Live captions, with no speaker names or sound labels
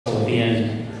the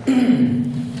end.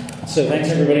 So thanks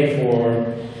everybody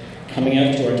for coming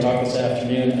out to our talk this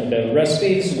afternoon about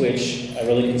recipes, which I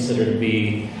really consider to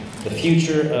be the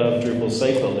future of Drupal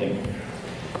site building.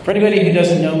 For anybody who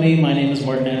doesn't know me, my name is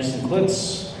Martin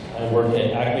Anderson-Klutz. I work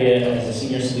at Acquia as a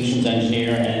senior solutions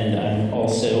engineer, and I'm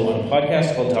also on a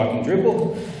podcast called Talking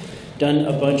Drupal. Done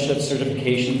a bunch of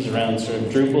certifications around sort of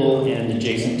Drupal and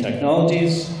adjacent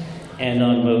technologies, and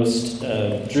on most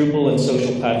Drupal and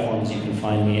social platforms you can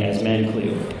find me as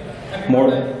mandclu.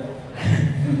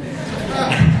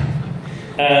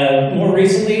 More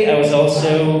recently, I was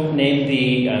also named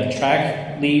the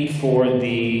track lead for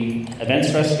the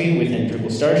events recipe within Drupal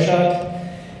Starshot.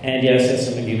 And yes, as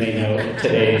some of you may know,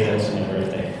 today is also my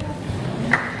birthday.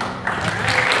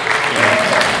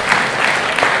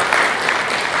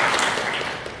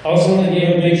 Also want to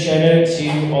give a big shout out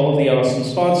to all of the awesome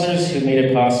sponsors who made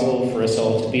it possible for us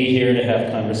all to be here to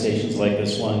have conversations like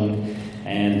this one,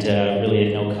 and really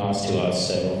at no cost to us,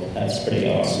 so that's pretty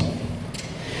awesome.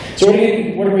 So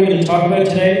what are we going to talk about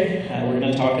today? We're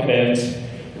going to talk about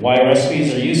why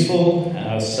recipes are useful,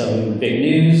 some big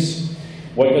news,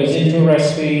 what goes into a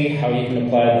recipe, how you can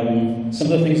apply them,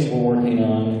 some of the things that we're working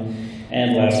on,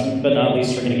 and last but not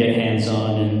least, we're going to get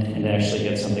hands-on and actually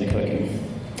get something cooking.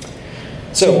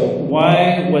 So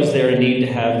why was there a need to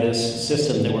have this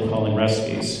system that we're calling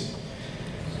recipes?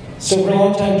 So for a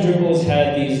long time, Drupal has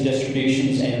had these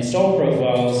distributions and install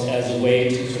profiles as a way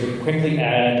to sort of quickly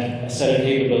add a set of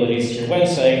capabilities to your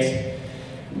website,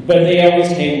 but they always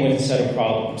came with a set of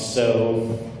problems.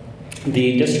 So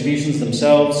the distributions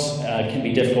themselves can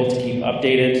be difficult to keep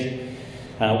updated.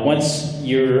 Once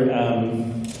you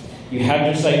have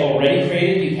your site already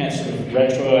created, you can't sort of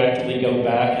retroactively go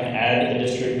back and add a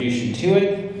distribution to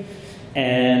it.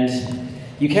 And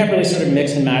you can't really sort of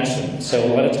mix and match them. So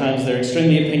a lot of times they're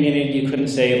extremely opinionated. You couldn't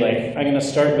say, like, I'm going to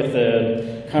start with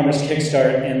the Commerce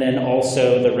Kickstart and then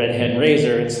also the Red Hen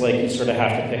Razor. It's like you sort of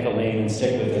have to pick a lane and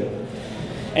stick with it.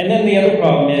 And then the other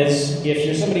problem is, if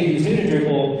you're somebody who's new to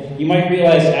Drupal, you might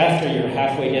realize after you're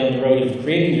halfway down the road of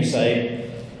creating your site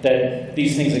that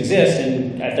these things exist,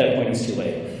 and at that point it's too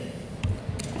late.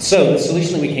 So the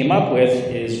solution that we came up with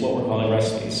is what we're calling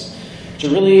recipes. It's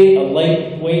really a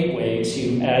lightweight way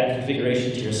to add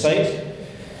configuration to your site.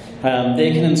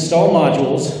 They can install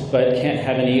modules, but can't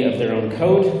have any of their own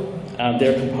code.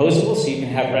 They're composable, so you can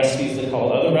have recipes that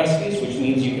call other recipes, which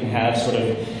means you can have sort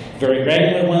of very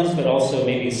granular ones, but also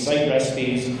maybe site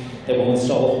recipes that will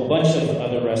install a whole bunch of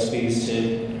other recipes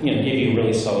to give you a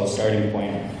really solid starting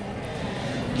point.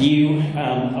 You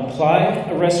apply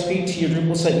a recipe to your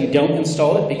Drupal site. You don't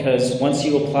install it, because once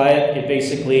you apply it, it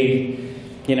basically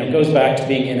goes back to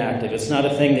being inactive. It's not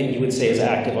a thing that you would say is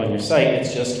active on your site.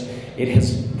 It's just it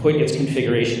has put its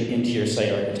configuration into your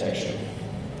site architecture.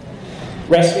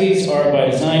 Recipes are by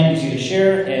design easy to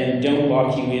share and don't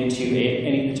lock you into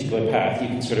any particular path. You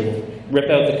can sort of rip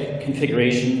out the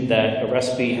configuration that a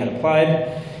recipe had applied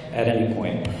at any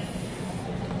point.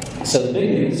 So the big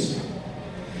news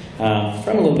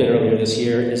from a little bit earlier this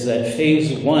year is that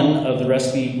phase 1 of the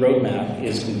recipe roadmap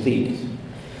is complete.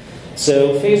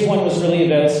 So phase 1 was really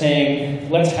about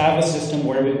saying, let's have a system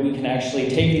where we can actually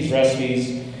take these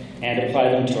recipes and apply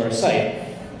them to our site.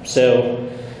 So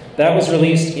that was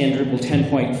released in Drupal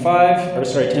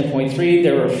 10.3.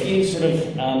 There were a few sort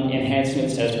of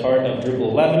enhancements as part of Drupal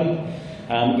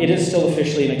 11. It is still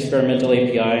officially an experimental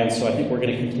API, and so I think we're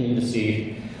going to continue to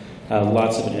see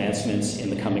lots of advancements in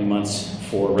the coming months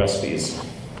for recipes.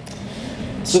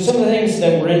 So some of the things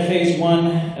that were in phase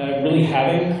 1, really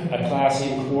having a class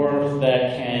in core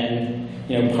that can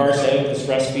parse out this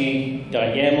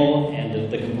recipe.yaml and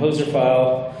the composer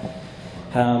file.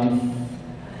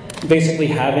 Basically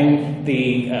having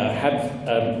the have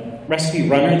a recipe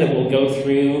runner that will go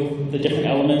through the different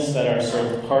elements that are sort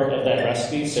of part of that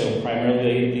recipe. So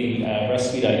primarily the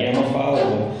recipe.yaml file.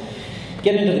 We'll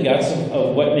get into the guts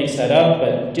of what makes that up,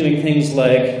 but doing things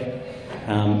like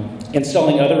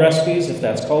installing other recipes if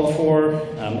that's called for,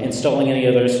 installing any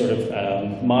other sort of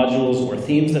modules or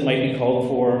themes that might be called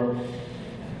for,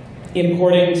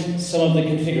 importing some of the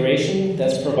configuration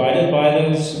that's provided by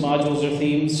those modules or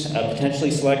themes, potentially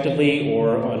selectively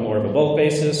or on more of a bulk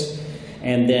basis,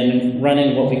 and then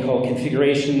running what we call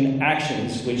configuration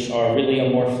actions, which are really a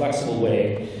more flexible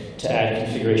way to add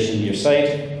configuration to your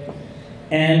site.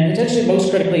 And potentially most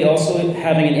critically also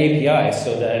having an API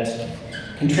so that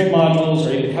contrib modules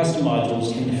or even custom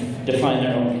modules can define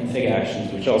their own config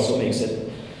actions, which also makes it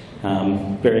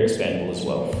very expandable as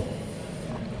well.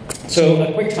 So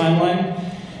a quick timeline.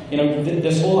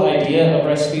 This whole idea of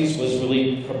recipes was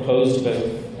really proposed about,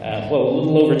 a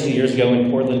little over 2 years ago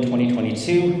in Portland,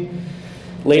 2022.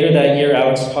 Later that year,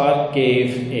 Alex Pott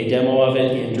gave a demo of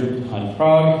it in DrupalCon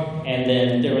Prague, and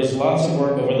then there was lots of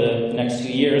work over the next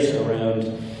 2 years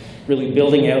around really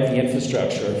building out the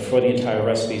infrastructure for the entire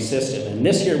recipe system. And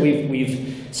this year,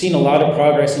 we've seen a lot of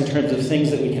progress in terms of things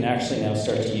that we can actually now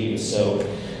start to use. So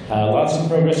lots of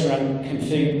progress around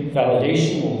config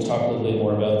validation. We'll talk a little bit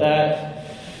more about that.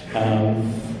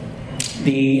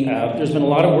 There's been a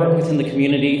lot of work within the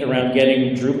community around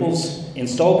getting Drupal's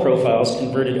install profiles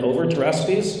converted over to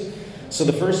recipes. So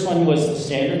the first one was the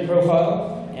standard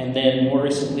profile, and then more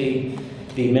recently,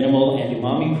 the minimal and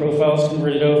umami profiles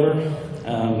converted over.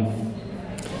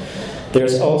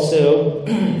 There's also,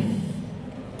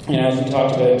 as we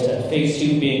talked about, phase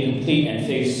 2 being complete and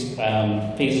phase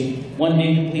 1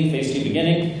 being complete, phase 2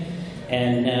 beginning.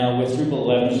 And now with Drupal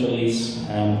 11's release,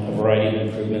 a variety of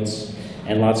improvements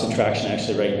and lots of traction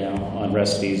actually right now on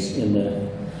recipes in the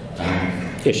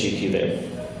issue queue there.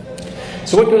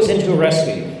 So what goes into a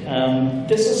recipe?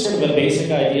 This is sort of a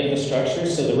basic idea of the structure.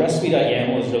 So the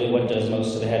recipe.yaml is really what does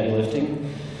most of the heavy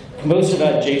lifting.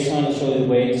 Composer.json is really the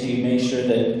way to make sure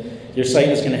that your site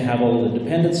is going to have all of the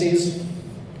dependencies.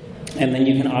 And then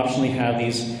you can optionally have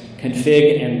these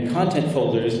config and content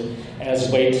folders as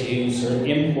a way to sort of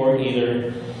import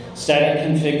either static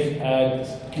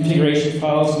configuration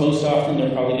files. Most often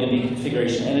they're probably going to be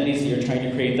configuration entities that you're trying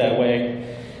to create that way.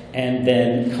 And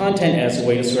then content as a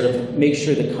way to sort of make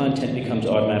sure the content becomes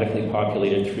automatically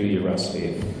populated through your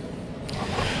recipe.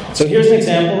 So here's an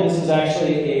example. This is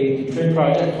actually a config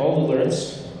project called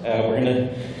Alerts. We're going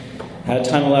to,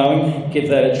 time allowing, give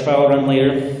that a trial run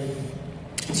later.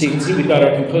 So you can see we've got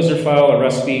our composer file, a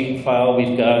recipe file.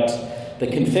 We've got the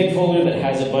config folder that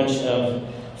has a bunch of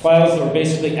files that were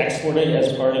basically exported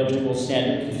as part of Drupal's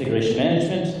standard configuration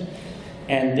management.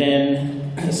 And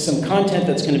then some content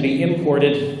that's going to be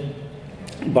imported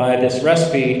by this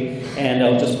recipe. And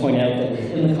I'll just point out that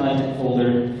within the content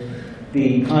folder,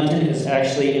 the content is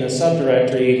actually in a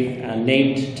subdirectory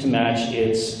named to match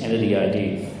its entity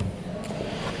ID.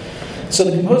 So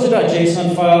the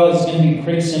composer.json file is going to be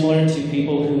pretty similar to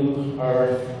people who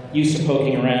are used to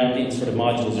poking around in sort of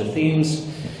modules or themes.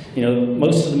 You know,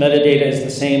 most of the metadata is the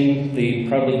same. The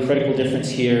probably critical difference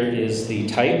here is the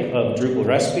type of Drupal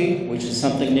recipe, which is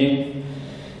something new,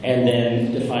 and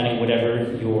then defining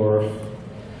whatever your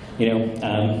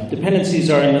dependencies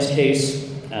are in this case,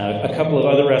 a couple of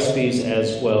other recipes,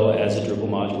 as well as a Drupal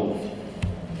module.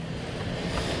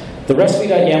 The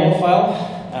recipe.yaml file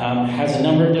has a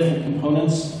number of different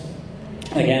components.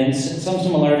 Again, some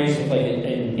similarities with like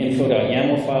an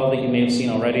info.yaml file that you may have seen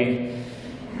already.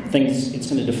 It's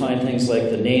going to define things like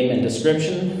the name and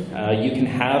description. You can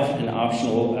have an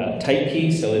optional type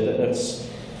key, so that's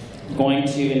going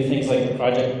to, in things like the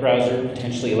project browser,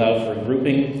 potentially allow for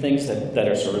grouping things that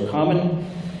are sort of common.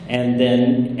 And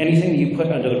then anything that you put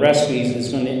under the recipes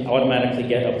is going to automatically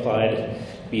get applied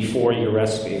before your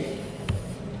recipe.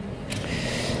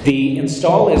 The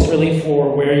install is really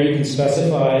for where you can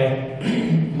specify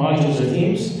modules or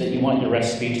themes that you want your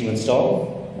recipe to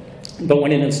install. But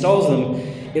when it installs them,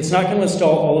 it's not going to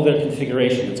install all of their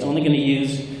configuration. It's only going to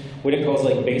use what it calls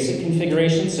like basic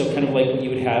configuration, so kind of like what you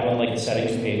would have on like a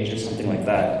settings page or something like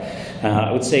that.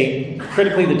 I would say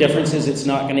critically the difference is it's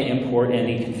not going to import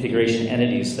any configuration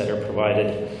entities that are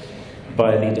provided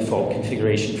by the default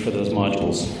configuration for those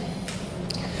modules.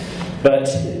 But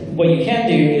what you can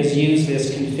do is use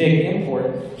this config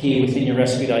import key within your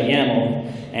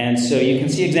recipe.yaml. And so you can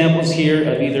see examples here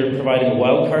of either providing a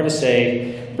wildcard to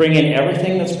say, bring in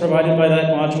everything that's provided by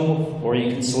that module, or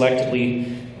you can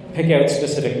selectively pick out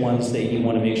specific ones that you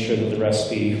want to make sure that the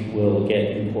recipe will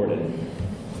get imported.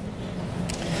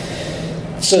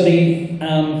 So to me,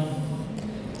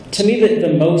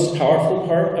 the most powerful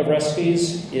part of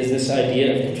recipes is this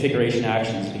idea of configuration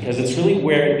actions, because it's really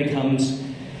where it becomes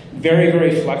very,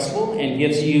 very flexible and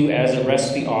gives you, as a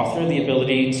recipe author, the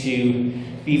ability to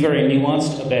be very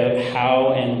nuanced about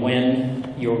how and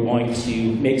when you're going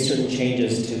to make certain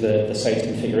changes to the site's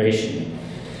configuration.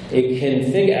 A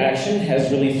config action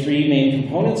has really three main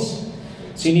components.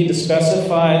 So you need to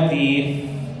specify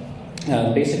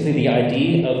basically the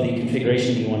ID of the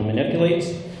configuration you want to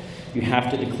manipulate. You have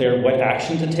to declare what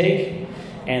action to take,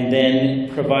 and then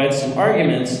provide some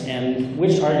arguments, and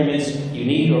which arguments you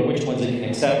need or which ones it can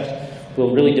accept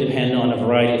will really depend on a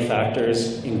variety of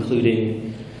factors, including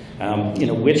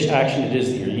which action it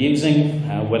is that you're using,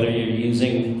 whether you're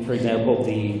using, for example,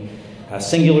 the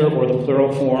singular or the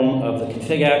plural form of the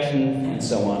config action, and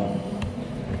so on.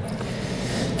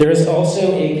 There is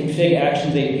also a config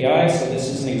actions API, so this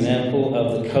is an example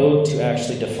of the code to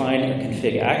actually define a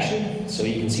config action. So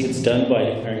you can see it's done by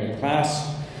declaring a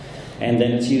class, and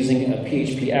then it's using a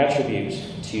PHP attribute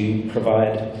to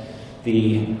provide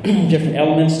the different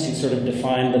elements to sort of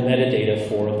define the metadata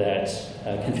for that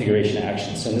configuration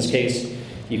action. So in this case,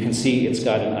 you can see it's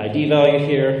got an ID value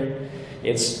here.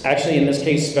 It's actually, in this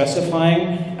case,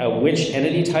 specifying which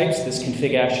entity types this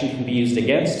config action can be used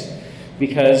against,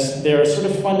 because there are sort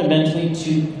of fundamentally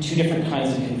two different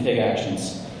kinds of config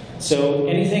actions. So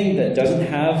anything that doesn't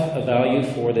have a value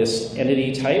for this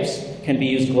entity types can be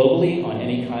used globally on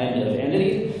any kind of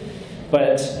entity,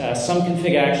 but some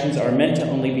config actions are meant to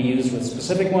only be used with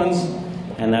specific ones,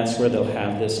 and that's where they'll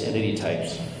have this entity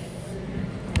types.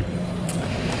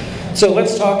 So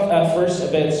let's talk first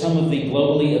about some of the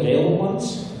globally available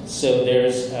ones. So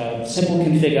there's a simple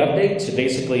config update to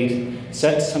basically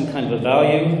set some kind of a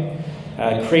value.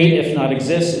 Create if not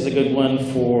exist is a good one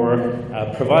for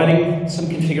providing some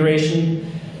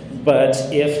configuration. But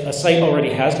if a site already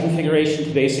has configuration, to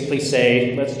basically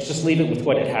say, let's just leave it with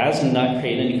what it has and not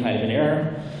create any kind of an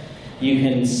error. You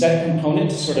can set component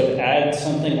to sort of add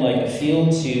something like a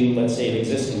field to, let's say, an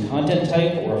existing content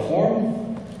type or a form.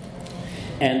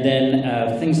 And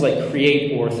then things like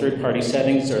create or third-party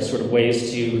settings are sort of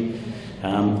ways to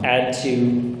add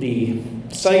to the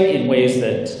site in ways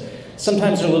that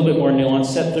sometimes are a little bit more nuanced.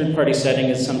 Set third-party setting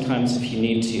is sometimes if you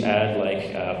need to add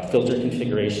like filter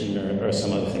configuration or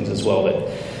some other things as well.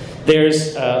 But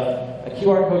there's a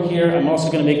QR code here. I'm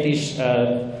also going to make these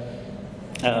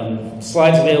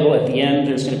slides available at the end.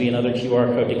 There's going to be another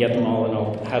QR code to get them all, and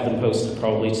I'll have them posted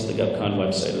probably to the GovCon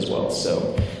website as well.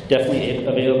 So definitely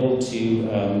available to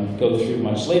go through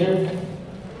much later.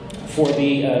 For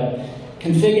the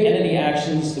config entity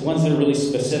actions, the ones that are really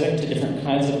specific to different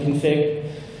kinds of config,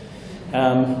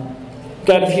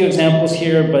 got a few examples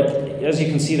here, but as you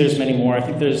can see, there's many more. I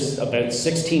think there's about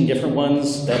 16 different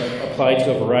ones that apply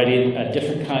to a variety of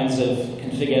different kinds of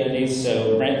config entities.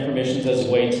 So grant permissions as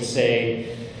a way to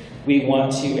say, we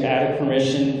want to add a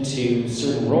permission to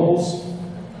certain roles.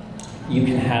 You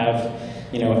can have,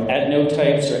 add node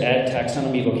types or add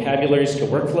taxonomy vocabularies to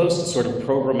workflows to sort of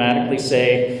programmatically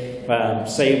say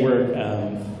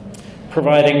we're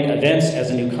providing events as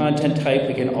a new content type.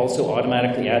 We can also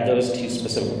automatically add those to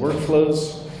specific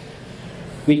workflows.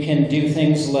 We can do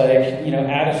things like,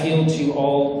 add a field to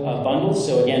all bundles.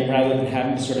 So again, rather than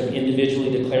having to sort of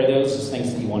individually declare those as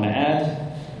things that you want to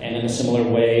add. And in a similar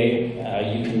way,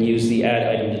 you can use the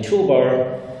add item to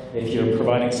toolbar if you're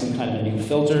providing some kind of a new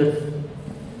filter,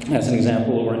 as an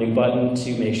example, or a new button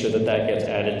to make sure that that gets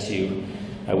added to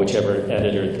whichever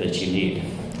editor that you need.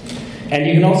 And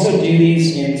you can also do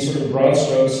these in sort of broad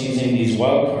strokes using these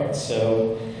wildcards.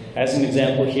 So as an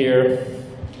example here,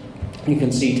 you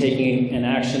can see taking an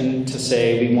action to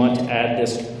say we want to add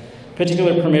this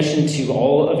particular permission to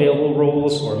all available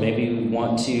roles, or maybe we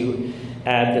want to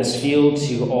add this field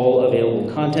to all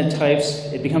available content types.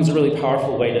 It becomes a really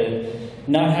powerful way to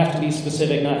not have to be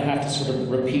specific, not have to sort of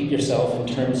repeat yourself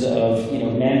in terms of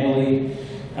manually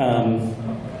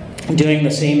doing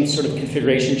the same sort of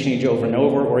configuration change over and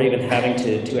over, or even having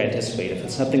to anticipate if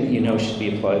it's something that you know should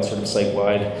be applied sort of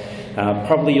site-wide.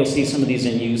 Probably you'll see some of these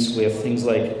in use with things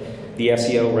like the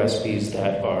SEO recipes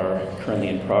that are currently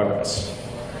in progress.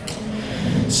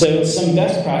 So some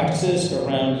best practices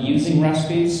around using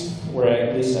recipes, or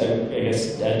at least I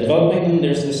guess developing them.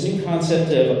 There's this new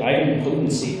concept of item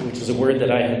potency, which is a word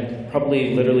that I had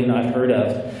probably literally not heard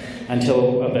of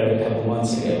until about a couple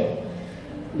months ago.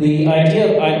 The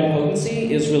idea of item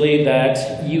potency is really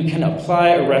that you can apply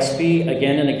a recipe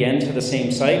again and again to the same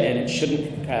site, and it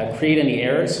shouldn't create any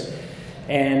errors.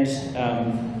 And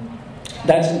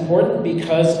that's important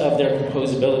because of their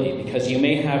composability, because you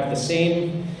may have the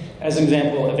same, as an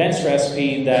example, events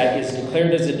recipe that is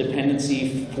declared as a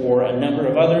dependency for a number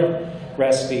of other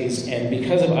recipes, and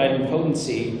because of item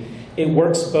potency, it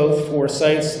works both for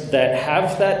sites that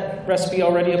have that recipe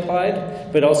already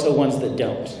applied, but also ones that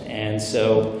don't. And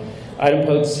so item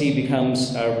potency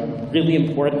becomes really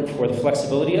important for the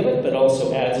flexibility of it, but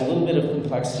also adds a little bit of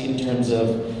complexity in terms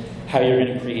of how you're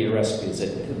going to create your recipes.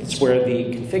 It's where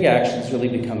the config actions really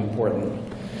become important.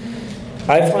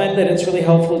 I find that it's really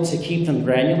helpful to keep them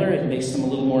granular. It makes them a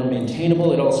little more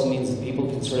maintainable. It also means that people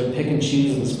can sort of pick and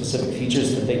choose the specific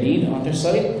features that they need on their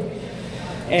site.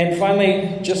 And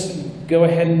finally, just go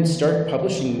ahead and start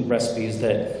publishing recipes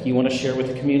that you want to share with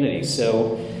the community.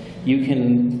 So you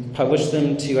can publish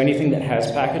them to anything that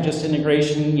has packages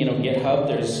integration. GitHub,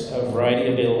 there's a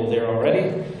variety available there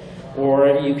already.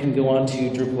 Or you can go on to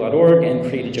Drupal.org and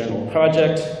create a general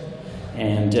project,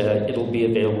 and it'll be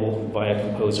available via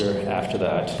Composer after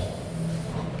that.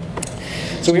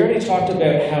 So we already talked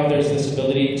about how there's this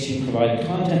ability to provide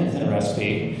content within a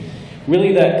recipe.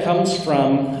 Really, that comes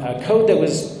from code that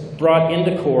was brought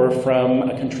into core from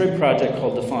a contrib project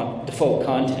called default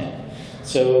content.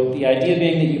 So the idea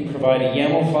being that you provide a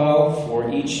YAML file for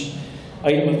each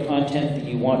item of content that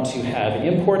you want to have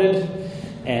imported,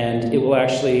 and it will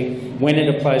actually, when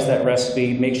it applies that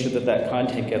recipe, make sure that that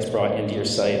content gets brought into your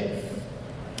site.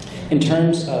 In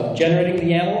terms of generating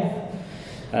the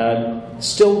YAML,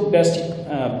 still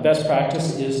best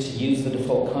practice is to use the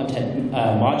default content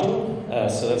module.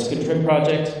 So that's a contrib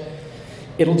project.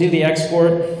 It'll do the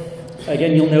export.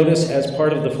 Again, you'll notice as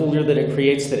part of the folder that it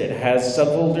creates that it has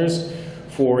subfolders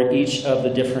for each of the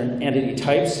different entity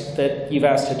types that you've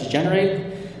asked it to generate,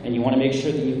 and you want to make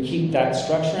sure that you keep that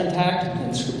structure intact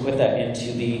and sort of put that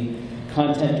into the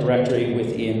content directory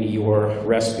within your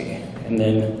recipe. And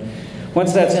then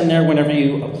once that's in there, whenever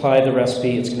you apply the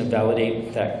recipe, it's going to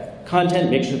validate that content,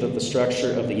 make sure that the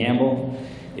structure of the YAML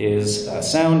is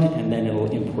sound, and then it'll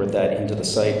import that into the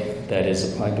site that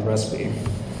is applying the recipe.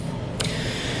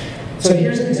 So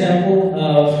here's an example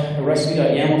of a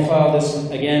recipe.yaml file. This,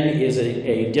 again, is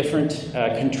a different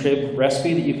contrib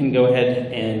recipe that you can go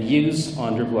ahead and use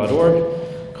on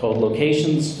Drupal.org called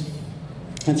locations.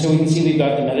 And so we can see we've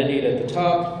got the metadata at the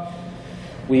top.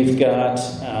 We've got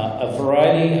a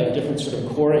variety of different sort of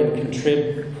core and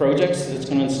contrib projects that it's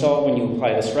going to install when you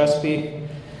apply this recipe.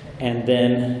 And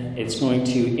then it's going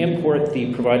to import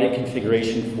the provided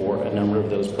configuration for a number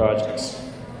of those projects.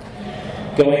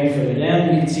 Going further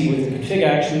down, you can see with the config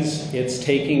actions, it's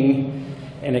taking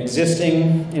an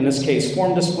existing, in this case,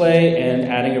 form display and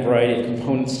adding a variety of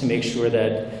components to make sure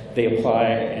that they apply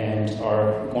and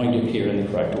are going to appear in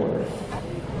the correct order.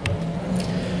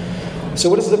 So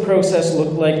what does the process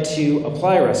look like to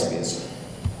apply recipes?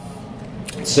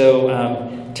 So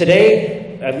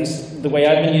today, at least the way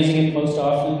I've been using it most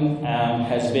often,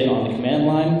 has been on the command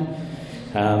line.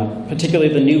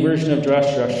 Particularly the new version of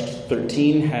Drush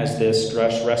 13, has this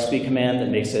Drush recipe command that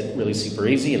makes it really super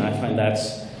easy, and I find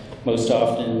that's most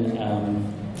often,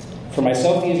 for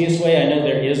myself, the easiest way. I know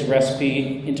there is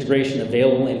recipe integration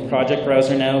available in Project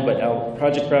Browser now, but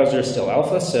Project Browser is still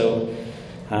alpha, so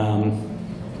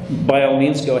by all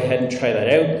means go ahead and try that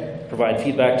out. Provide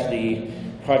feedback to the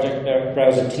Project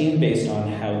Browser team based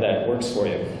on how that works for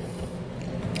you.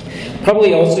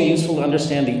 Probably also useful to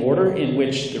understand the order in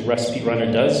which the recipe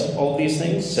runner does all of these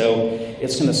things. So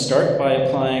it's going to start by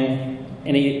applying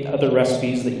any other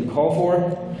recipes that you call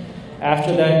for.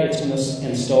 After that, it's going to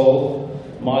install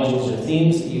modules or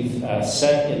themes that you've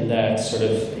set in that sort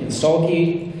of install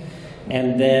key.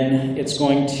 And then it's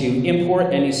going to import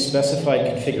any specified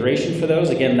configuration for those.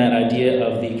 Again, that idea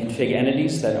of the config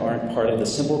entities that aren't part of the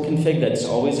simple config that's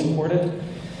always imported.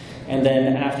 And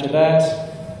then after that,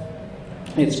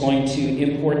 it's going to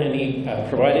import any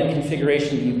provided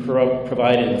configuration that you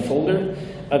provide in the folder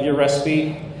of your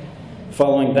recipe.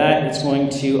 Following that, it's going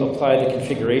to apply the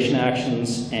configuration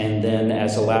actions, and then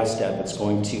as a last step, it's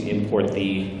going to import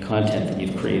the content that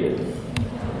you've created.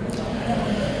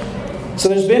 So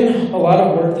there's been a lot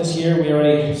of work this year. We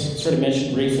already sort of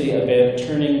mentioned briefly about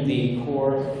turning the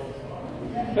core.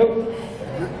 Oh,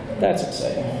 that's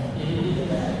exciting.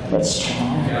 Let's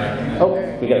try.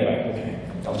 Oh, we got it back. Okay.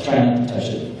 I'll try not to touch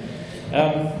it.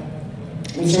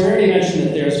 So we already mentioned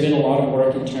that there's been a lot of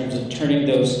work in terms of turning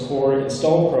those core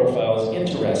install profiles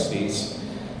into recipes,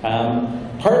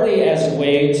 partly as a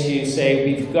way to say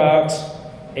we've got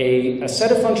a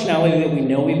set of functionality that we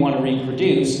know we want to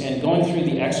reproduce, and going through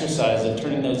the exercise of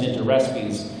turning those into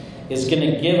recipes is going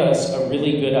to give us a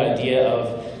really good idea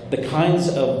of the kinds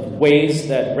of ways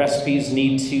that recipes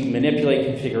need to manipulate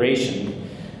configuration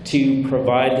to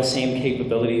provide the same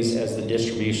capabilities as the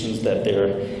distributions that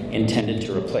they're intended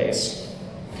to replace.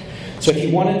 So if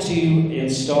you wanted to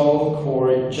install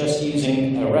core just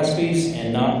using recipes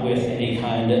and not with any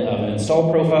kind of an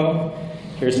install profile,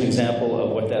 here's an example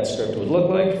of what that script would look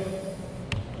like.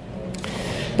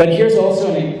 But here's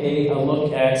also a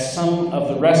look at some of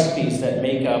the recipes that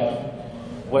make up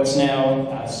what's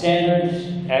now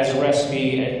standard as a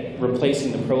recipe at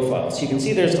replacing the profile. So you can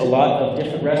see there's a lot of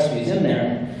different recipes in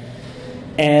there.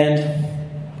 And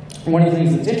one of the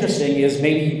things that's interesting is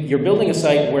maybe you're building a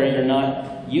site where you're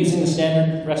not using the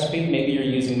standard recipe, maybe you're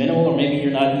using minimal, or maybe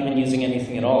you're not even using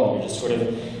anything at all. You're just sort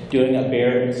of doing a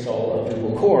bare install of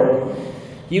Drupal core.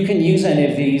 You can use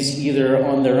any of these either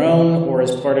on their own or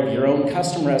as part of your own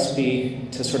custom recipe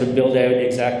to sort of build out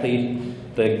exactly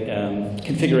the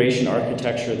configuration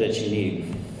architecture that you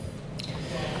need.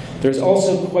 There's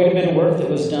also quite a bit of work that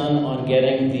was done on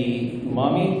getting the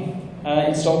umami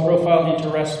install profile into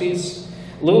recipes.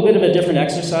 A little bit of a different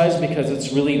exercise because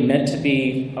it's really meant to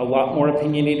be a lot more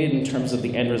opinionated in terms of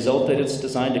the end result that it's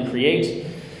designed to create.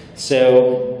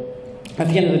 So at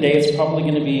the end of the day, it's probably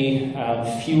going to be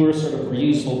fewer sort of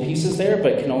reusable pieces there,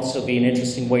 but can also be an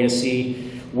interesting way to see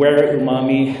where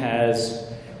Umami has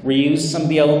reused some of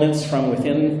the elements from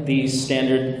within the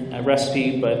standard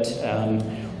recipe, but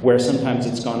where sometimes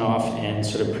it's gone off and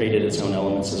sort of created its own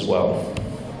elements as well.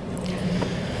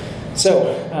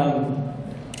 So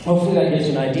hopefully that gives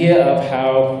you an idea of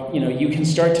how you can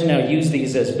start to now use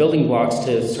these as building blocks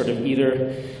to sort of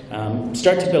either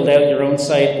start to build out your own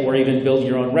site or even build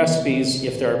your own recipes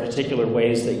if there are particular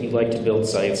ways that you'd like to build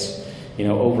sites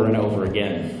over and over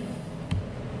again.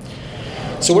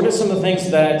 So what are some of the things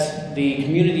that the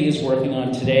community is working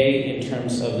on today in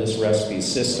terms of this recipe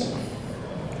system?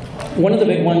 One of the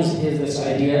big ones is this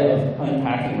idea of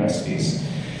unpacking recipes.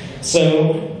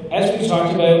 So as we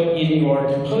talked about in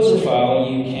your composer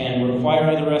file, you can require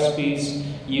other recipes,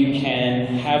 you can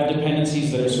have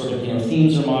dependencies that are sort of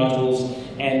themes or modules,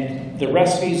 and the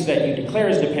recipes that you declare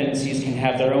as dependencies can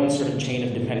have their own sort of chain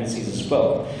of dependencies as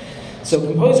well. So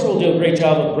Composer will do a great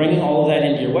job of bringing all of that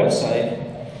into your website,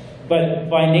 but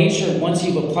by nature, once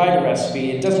you've applied a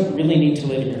recipe, it doesn't really need to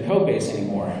live in your code base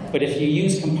anymore. But if you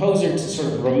use Composer to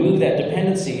sort of remove that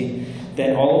dependency,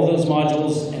 then all of those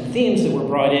modules and themes that were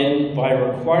brought in by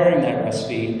requiring that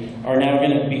recipe are now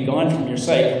going to be gone from your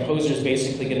site. Composer is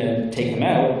basically going to take them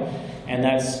out, and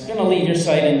that's going to leave your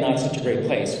site in not such a great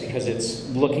place because it's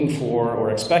looking for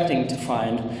or expecting to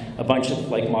find a bunch of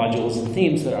modules and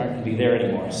themes that aren't going to be there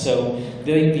anymore. So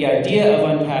the idea of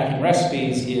unpacking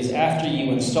recipes is after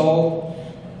you install,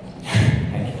 I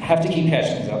have to keep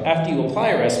hashing this out, after you apply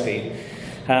a recipe,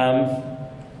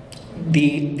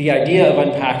 the idea of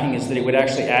unpacking is that it would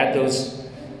actually add those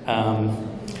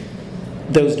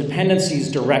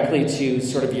dependencies directly to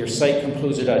sort of your site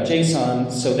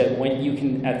composer.json so that when you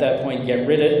can at that point get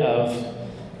rid of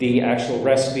the actual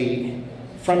recipe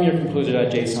from your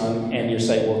composer.json and your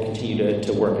site will continue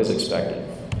to work as expected.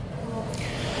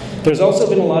 There's also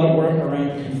been a lot of work around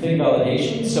config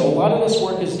validation. So a lot of this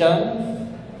work is done.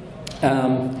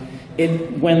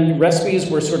 When recipes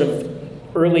were sort of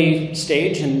early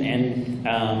stage and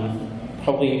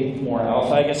probably more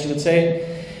alpha, I guess you would say,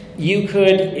 you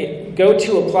could go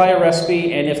to apply a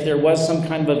recipe, and if there was some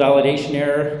kind of a validation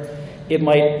error, it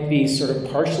might be sort of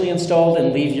partially installed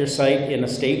and leave your site in a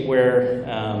state where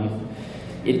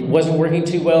it wasn't working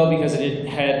too well because it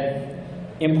had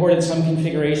imported some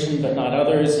configuration but not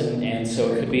others, and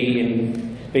so it could be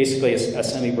in basically a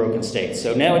semi-broken state.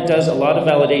 So now it does a lot of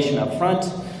validation up front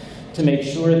to make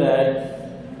sure that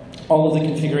all of the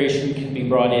configuration can be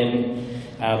brought in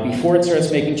before it starts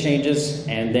making changes,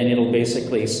 and then it'll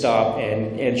basically stop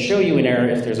and show you an error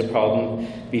if there's a problem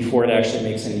before it actually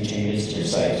makes any changes to your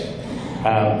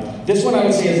site. This one I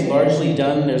would say is largely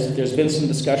done. There's been some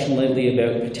discussion lately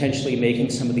about potentially making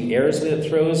some of the errors that it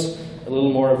throws a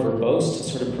little more verbose to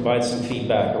sort of provide some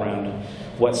feedback around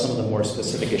what some of the more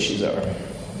specific issues are.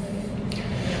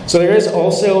 So there has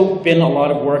also been a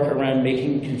lot of work around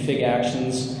making config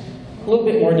actions a little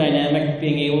bit more dynamic,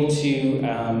 being able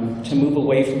to move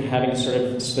away from having to sort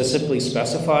of specifically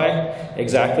specify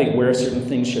exactly where certain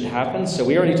things should happen. So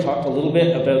we already talked a little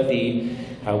bit about the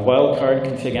wildcard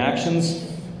config actions,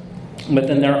 but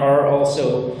then there are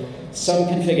also some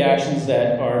config actions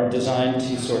that are designed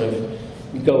to sort of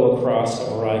go across a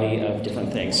variety of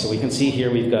different things. So we can see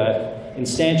here we've got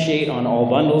instantiate on all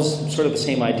bundles, sort of the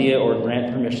same idea, or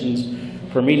grant permissions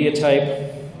per media type.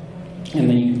 And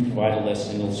then you can provide a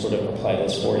list and it'll sort of apply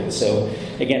those for you. So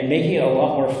again, making it a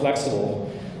lot more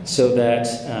flexible so that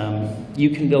you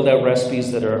can build out recipes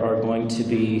that are going to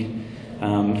be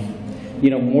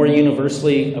more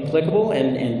universally applicable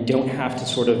and don't have to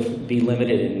sort of be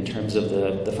limited in terms of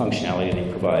the functionality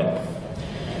they provide.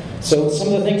 So some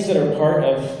of the things that are part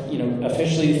of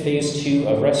officially phase 2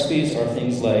 of recipes are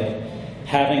things like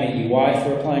having a UI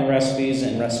for applying recipes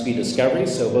and recipe discovery.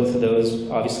 So both of those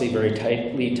obviously very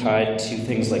tightly tied to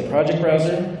things like Project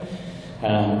Browser.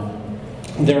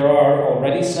 There are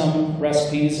already some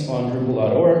recipes on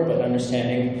Drupal.org, but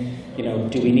understanding,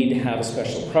 do we need to have a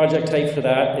special project type for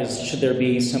that? Should there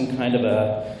be some kind of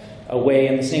a way,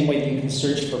 in the same way that you can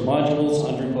search for modules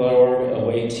on Drupal.org, a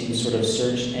way to sort of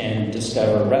search and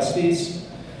discover recipes?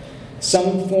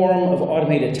 Some form of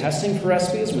automated testing for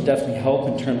recipes would definitely help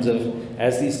in terms of,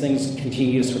 as these things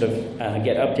continue to sort of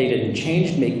get updated and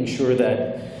changed, making sure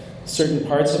that certain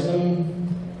parts of them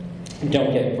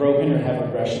don't get broken or have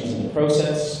regressions in the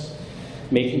process.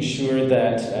 Making sure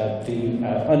that the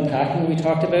unpacking we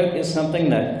talked about is something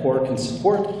that core can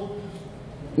support.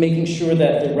 Making sure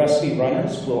that the recipe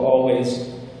runners will always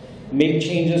make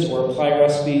changes or apply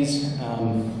recipes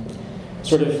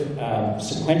sort of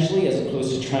sequentially, as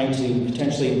opposed to trying to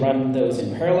potentially run those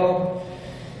in parallel.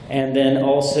 and then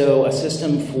also a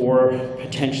system for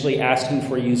potentially asking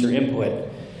for user input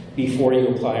before you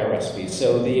apply a recipe.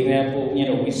 So the example,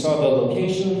 we saw the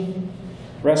location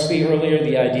recipe earlier,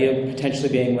 the idea potentially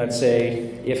being, let's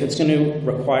say, if it's going to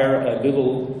require a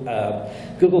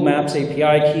Google Maps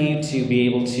API key to be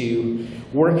able to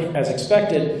work as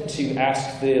expected, to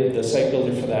ask the site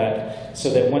builder for that, so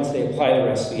that once they apply the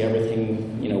recipe, everything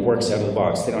works out of the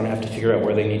box. They don't have to figure out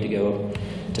where they need to go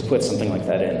to put something like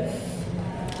that in.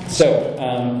 So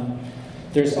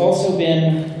there's also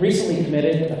been recently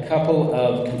committed a couple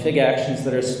of config actions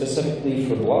that are specifically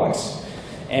for blocks,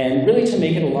 and really to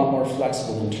make it a lot more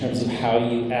flexible in terms of how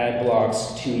you add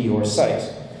blocks to your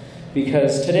site.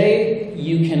 Because today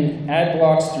you can add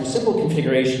blocks through simple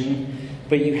configuration,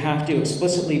 but you have to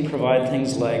explicitly provide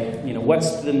things like,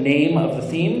 what's the name of the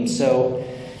theme? So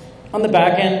on the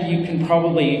back end, you can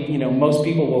probably, most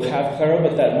people will have Claro,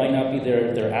 but that might not be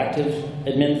their active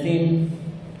admin theme.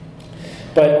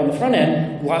 But on the front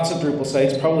end, lots of Drupal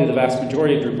sites, probably the vast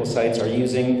majority of Drupal sites, are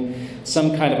using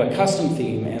some kind of a custom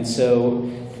theme. And so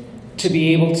to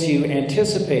be able to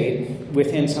anticipate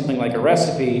within something like a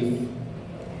recipe,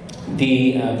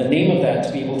 the name of that,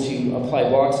 to be able to apply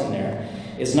blocks in there,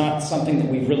 is not something that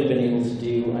we've really been able to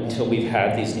do until we've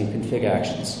had these new config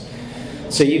actions.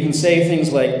 So you can say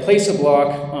things like place a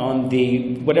block on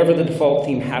whatever the default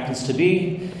theme happens to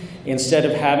be. Instead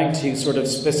of having to sort of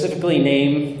specifically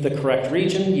name the correct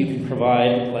region, you can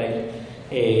provide like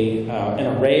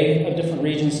an array of different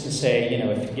regions to say,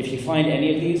 if you find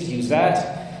any of these, use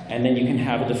that, and then you can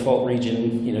have a default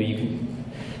region. You can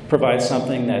provide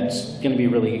something that's going to be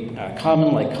really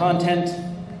common, like content.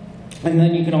 And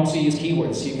then you can also use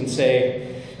keywords. So you can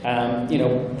say,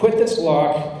 put this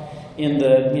block in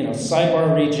the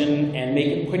sidebar region and make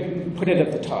it put it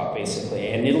at the top, basically.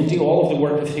 And it'll do all of the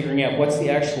work of figuring out what's the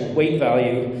actual weight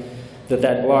value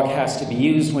that block has to be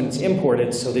used when it's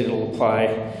imported, so that it'll apply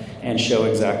and show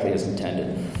exactly as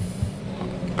intended.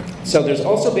 So there's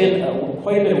also been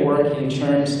quite a bit of work in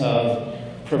terms of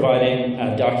providing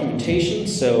documentation.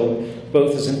 So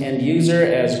both as an end user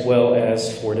as well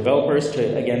as for developers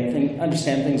to, again,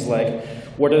 understand things like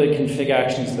what are the config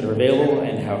actions that are available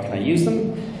and how can I use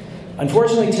them.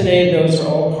 Unfortunately today, those are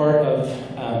all part of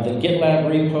the GitLab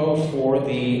repo for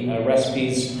the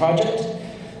recipes project.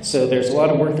 So there's a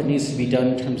lot of work that needs to be done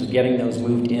in terms of getting those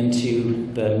moved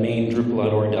into the main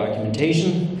Drupal.org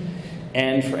documentation.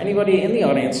 And for anybody in the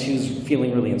audience who's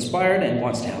feeling really inspired and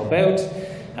wants to help out,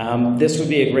 this would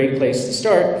be a great place to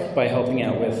start by helping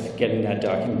out with getting that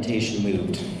documentation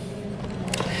moved.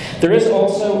 There is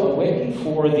also a wiki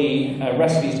for the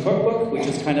recipes cookbook, which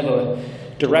is kind of a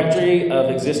directory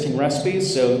of existing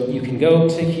recipes. So you can go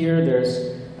to here, there's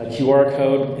a QR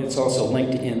code. It's also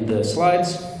linked in the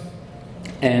slides.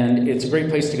 And it's a great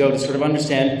place to go to sort of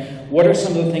understand what are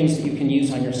some of the things that you can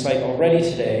use on your site already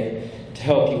today to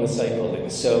help you with site building.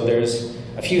 So there's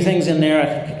a few things in there. I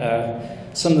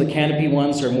think some of the Canopy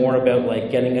ones are more about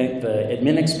like getting the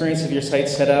admin experience of your site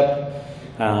set up.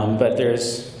 But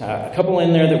there's a couple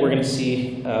in there that we're going to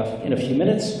see in a few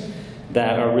minutes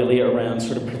that are really around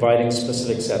sort of providing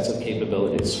specific sets of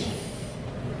capabilities.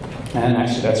 And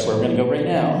actually that's where we're going to go right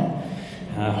now.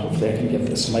 Hopefully I can get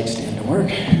this mic stand to work.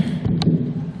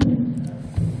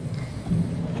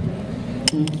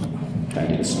 Try to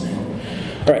do this one.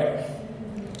 All right,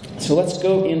 so let's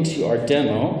go into our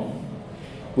demo,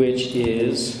 which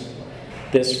is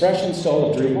this fresh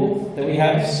install of Drupal that we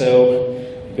have. So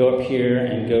go up here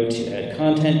and go to add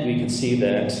content. We can see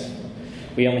that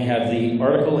we only have the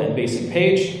article and basic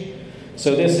page.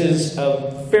 So this is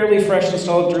a fairly fresh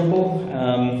install of Drupal.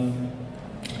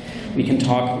 We can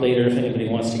talk later if anybody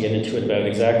wants to get into it about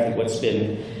exactly what's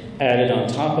been added on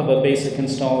top of a basic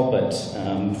install, but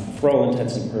for all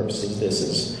intents and purposes, this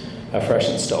is a fresh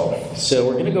install. So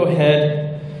we're going to go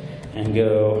ahead and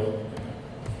go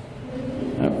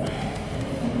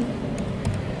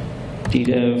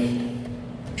ddev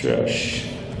drush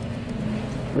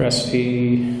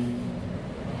recipe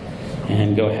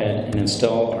and go ahead and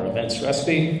install our events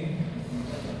recipe.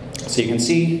 So you can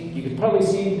see, you could probably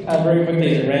see very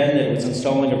quickly as it ran that it was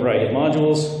installing a variety of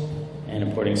modules and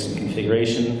importing some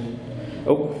configuration.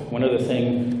 Oh, one other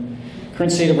thing.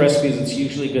 Current state of recipes, it's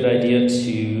usually a good idea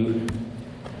to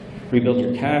rebuild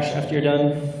your cache after you're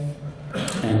done.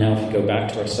 And now if you go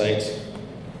back to our site,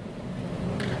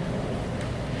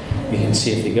 you can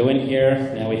see if we go in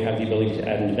here, now we have the ability to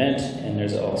add an event, and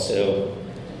there's also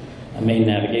a main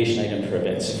navigation item for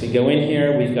events. If we go in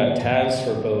here, we've got tabs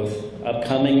for both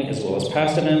upcoming as well as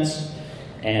past events.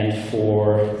 And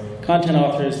for content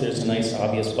authors, there's a nice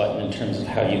obvious button in terms of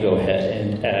how you go ahead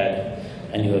and add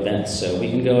a new event. So we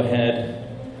can go ahead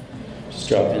Just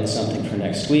drop in something for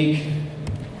next week.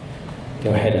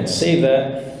 Go ahead and save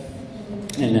that.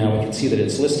 And now we can see that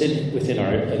it's listed within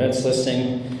our events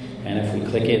listing. And if we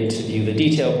click in to view the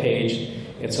detail page,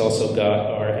 it's also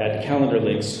got our add calendar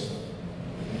links.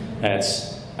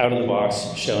 That's out of the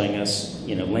box showing us,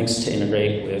 links to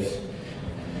integrate with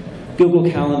Google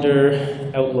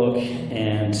Calendar, Outlook,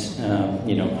 and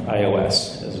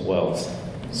iOS as well.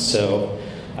 So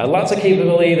lots of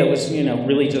capability that was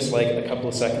really just like a couple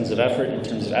of seconds of effort in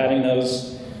terms of adding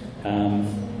those.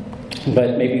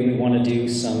 But maybe we want to do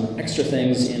some extra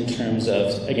things in terms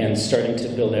of, again, starting to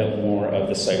build out more of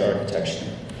the site architecture.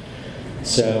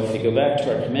 So if we go back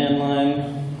to our command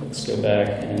line, let's go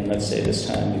back and let's say this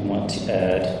time we want to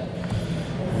add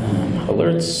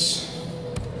alerts.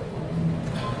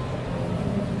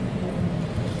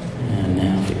 And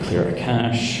now if we clear our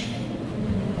cache,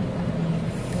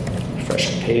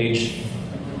 refresh our page,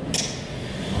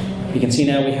 you can see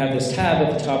now we have this tab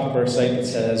at the top of our site that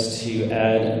says to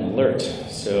add an alert.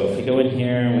 So if we go in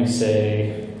here and we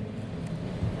say,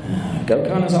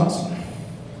 GovCon is awesome.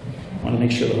 I want to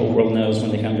make sure the whole world knows when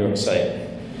they come to our site.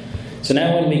 So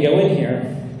now when we go in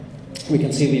here, we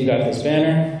can see we've got this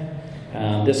banner.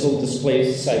 This will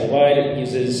display site-wide. It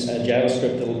uses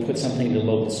JavaScript that will put something into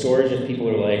local storage if people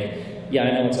are like, yeah,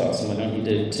 I know it's awesome. I don't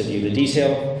need to view the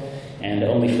detail. And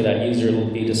only for that user it will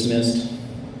be dismissed.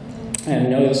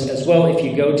 And notice as well, if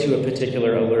you go to a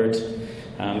particular alert,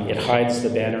 it hides the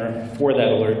banner for that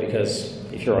alert because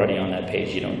if you're already on that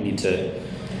page, you don't need to.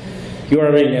 You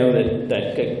already know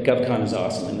that GovCon is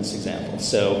awesome in this example.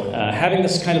 So having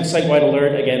this kind of site-wide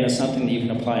alert, again, is something that you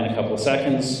can apply in a couple of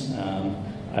seconds.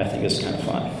 I think is kind of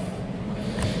fun.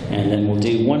 And then we'll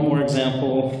do one more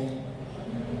example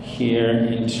here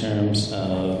in terms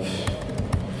of,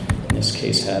 in this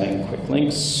case, having quick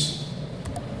links.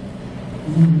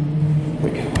 Here we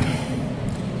go.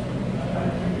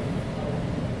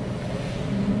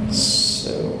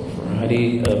 So,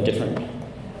 variety of different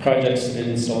projects that have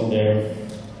been installed there.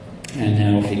 And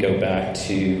now if we go back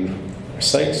to our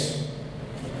site,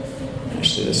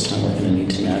 actually this time we're going to need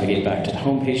to navigate back to the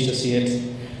home page to see it.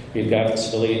 We've got this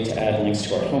ability to add links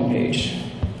to our home page.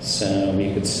 So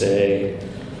we could say,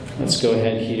 let's go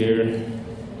ahead here,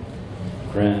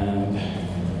 grab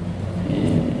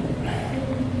in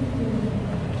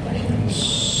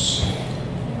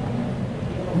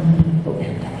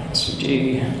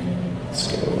SVG, let's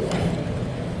go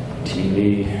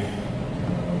TV.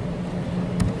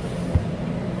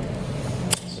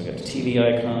 So we got the TV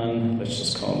icon. Let's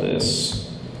just call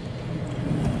this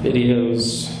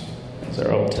videos. These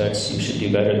are alt text. You should do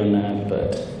better than that,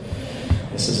 but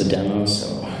this is a demo,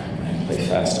 so I'm going to play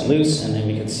fast and loose. And then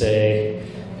we could say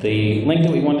the link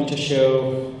that we wanted to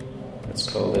show, let's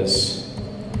call this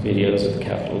videos with a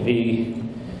capital V.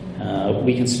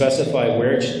 We can specify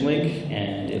where it should link,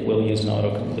 and it will use an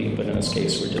autocomplete, but in this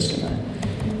case, we're just going to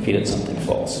feed it something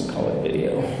false and call it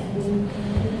video.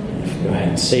 And if we go ahead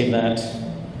and save that,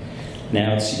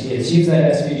 now it's used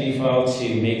that SVG file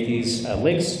to make these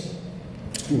links.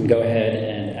 We can go ahead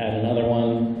and add another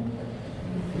one.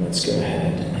 Let's go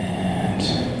ahead and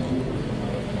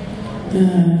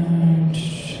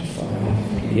file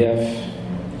PDF.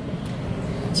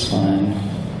 That's fine.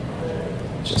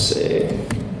 Just say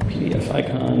PDF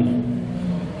icon.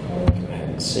 Go ahead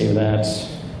and save that.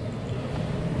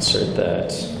 Insert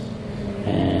that.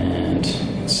 And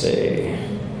say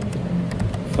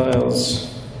files.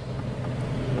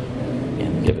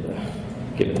 And give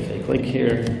it a fake link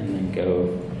here, and then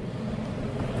go.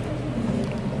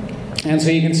 And so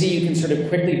you can see you can sort of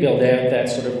quickly build out that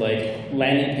sort of like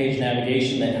landing page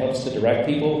navigation that helps to direct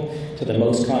people to the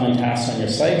most common tasks on your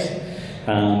site.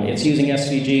 It's using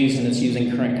SVGs and it's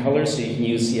using current colors, so you can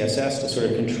use CSS to sort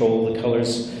of control the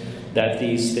colors that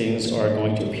these things are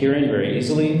going to appear in very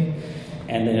easily.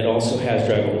 And then it also has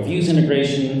draggable views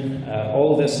integration.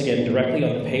 All of this, again, directly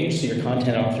on the page, so your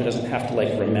content author doesn't have to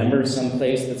like remember some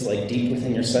place that's like deep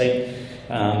within your site.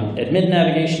 Admin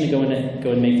navigation to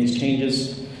go and make these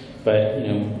changes. But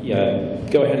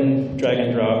go ahead and drag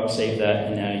and drop, save that,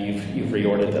 and now you've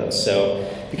reordered those. So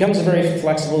it becomes a very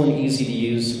flexible and easy to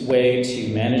use way to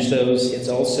manage those. It's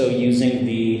also using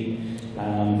the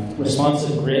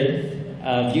responsive grid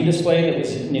view display that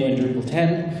was new in Drupal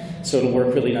 10. So it'll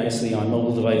work really nicely on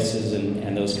mobile devices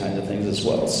and those kinds of things as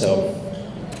well. So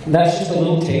that's just a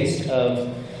little taste of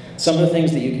some of the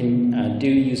things that you can do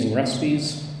using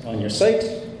recipes on your site.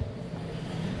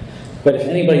 But if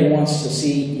anybody wants to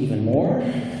see even more,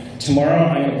 tomorrow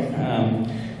I'm going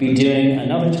to be doing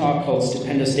another talk called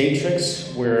Stupendous Date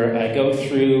Tricks, where I go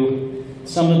through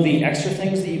some of the extra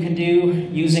things that you can do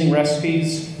using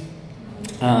recipes.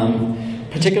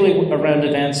 particularly around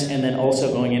events, and then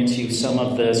also going into some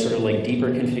of the sort of like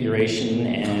deeper configuration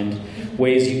and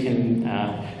ways you can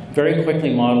very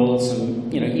quickly model some,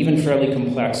 even fairly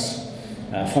complex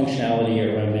functionality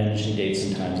around managing dates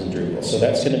and times in Drupal. So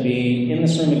that's going to be in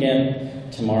this room again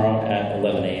tomorrow at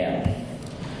 11 a.m.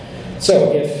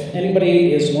 So if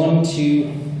anybody is wanting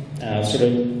to sort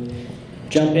of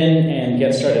jump in and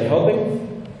get started helping,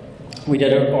 we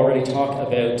did already talk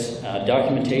about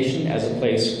documentation as a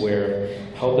place where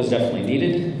help is definitely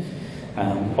needed.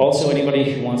 Also,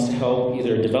 anybody who wants to help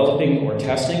either developing or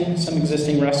testing some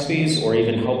existing recipes, or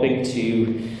even helping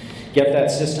to get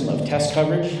that system of test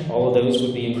coverage, all of those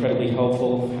would be incredibly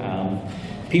helpful.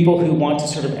 People who want to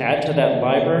sort of add to that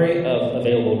library of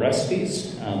available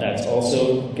recipes, that's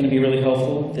also going to be really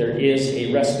helpful. There is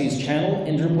a recipes channel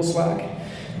in Drupal Slack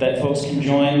that folks can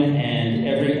join, and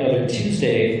every other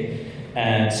Tuesday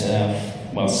at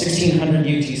 1600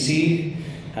 UTC,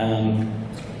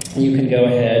 you can go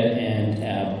ahead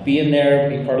and be in there,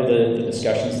 be part of the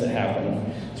discussions that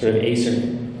happen sort of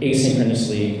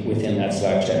asynchronously within that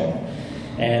Slack channel.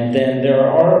 And then there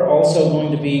are also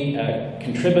going to be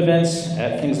contrib events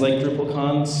at things like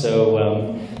DrupalCon,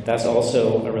 so that's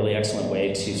also a really excellent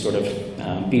way to sort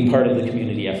of be part of the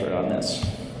community effort on this.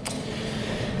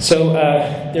 So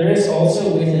there is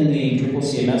also within the Drupal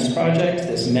CMS project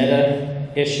this meta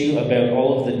issue about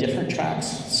all of the different tracks.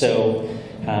 So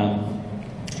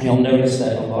you'll notice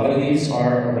that a lot of these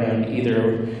are around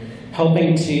either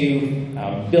helping to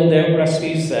build out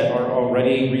recipes that are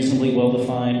already reasonably well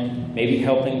defined, maybe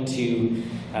helping to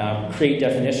create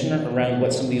definition around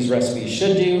what some of these recipes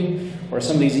should do, or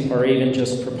some of these are even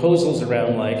just proposals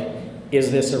around like,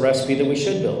 is this a recipe that we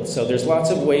should build? So there's lots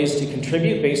of ways to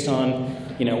contribute based on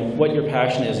what your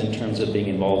passion is in terms of being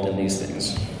involved in these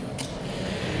things.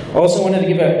 Also wanted to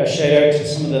give a shout out to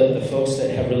some of the folks that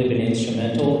have really been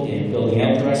instrumental in building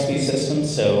out the recipe system.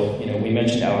 So, we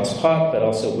mentioned Alex Pott, but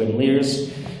also Wim Leers,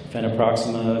 Fenna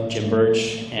Proxima, Jim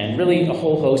Birch, and really a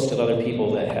whole host of other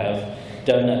people that have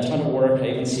done a ton of work. I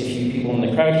even see a few people in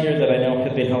the crowd here that I know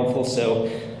have been helpful. So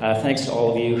thanks to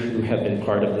all of you who have been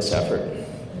part of this effort.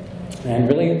 And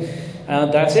really,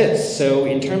 that's it. So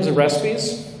in terms of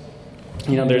recipes,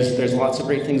 there's lots of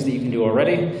great things that you can do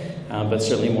already, but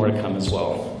certainly more to come as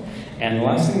well. And the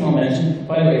last thing I'll mention,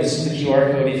 by the way, this is the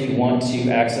QR code if you want to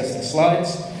access the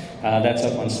slides. That's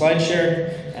up on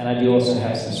SlideShare, and I do also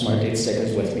have some Smart Date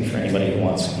stickers with me for anybody who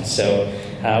wants one. So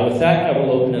with that, I will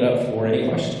open it up for any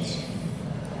questions.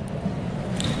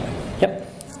 Yep.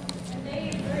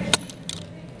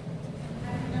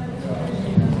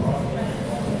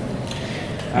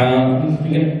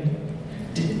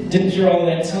 Didn't hear all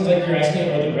that. It sounds like you're asking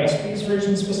about the recipes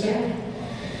version specific.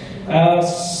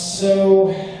 So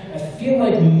I feel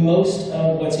like most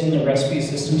of what's in the recipe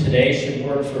system today should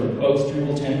work for both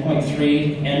Drupal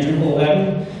 10.3 and Drupal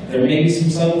 11. There may be some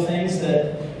subtle things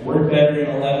that work better in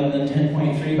 11 than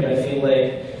 10.3, but I feel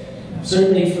like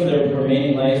certainly for the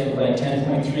remaining life of like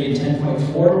 10.3 and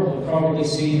 10.4, we'll probably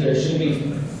see there should be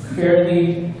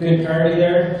fairly good parity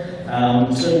there.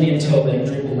 Certainly until like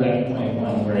Drupal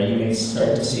 11.1, where you may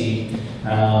start to see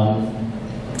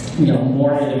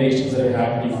more innovations that are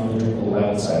happening on the Drupal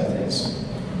 11 side of things.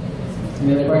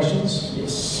 Any other questions?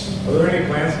 Yes. Are there any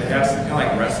plans to have some kind of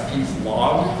like recipes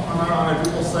log on a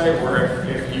Drupal site, where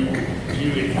if you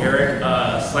inherit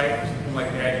a site or something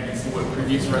like that, you can see what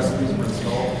previous recipes were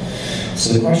installed?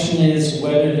 So the question is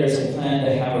whether there's a plan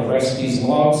to have a recipes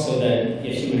log so that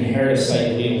if you inherit a site,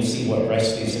 you'll be able to see what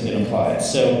recipes have been applied.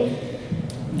 So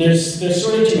there's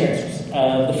sort of two answers.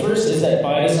 The first is that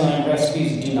by design,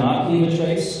 recipes do not leave a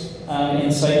trace in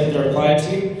the site that they're applied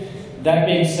to. That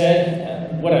being said,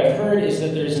 what I've heard is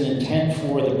that there's an intent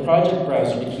for the project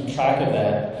browser to keep track of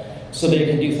that so that it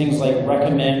can do things like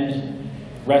recommend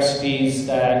recipes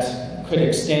that could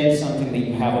extend something that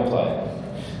you have applied.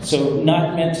 So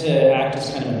not meant to act as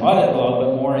kind of an audit log,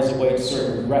 but more as a way to sort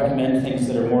of recommend things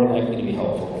that are more likely to be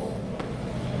helpful.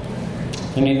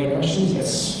 Any other questions?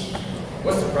 Yes.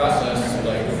 What's the process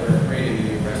like for creating a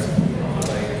new recipe?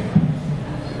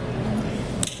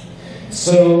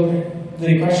 So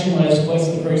the question was, what's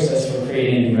the process for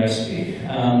creating a new recipe?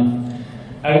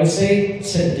 I would say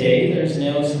today there's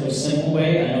no sort of simple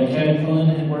way. I know Kevin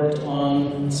Quillen had worked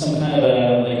on some kind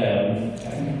of I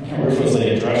can't remember if it was like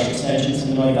a Drush extension,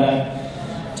 something like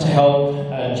that, to help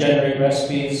generate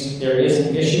recipes. There is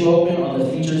an issue open on the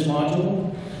features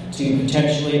module to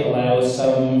potentially allow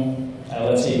some,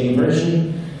 let's say, new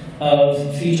version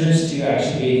of features to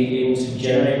actually be able to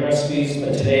generate recipes,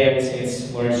 but today I would say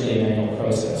it's largely a manual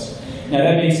process. Now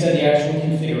that being said, the actual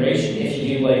configuration, if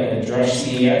you do like a Drush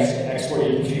CEX to export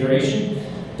your configuration,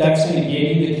 that's going to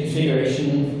give you the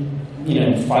configuration,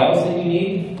 files that you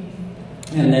need.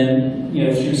 And then,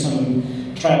 through some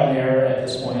trial and error at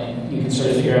this point, you can sort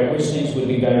of figure out which things would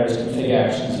be better as config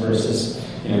actions versus,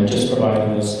 just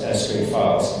providing those as straight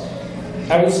files.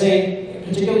 I would say,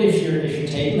 particularly if you're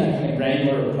taking that kind of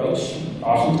granular approach,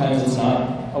 oftentimes it's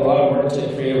not a lot of work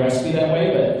to create a recipe that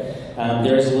way, but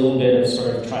there's a little bit of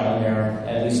sort of trial and error,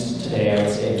 at least today, I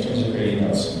would say, in terms of creating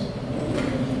those.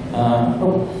 How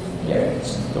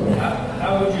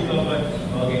would you go about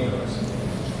debugging those?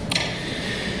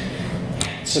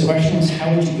 So the question is,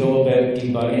 how would you go about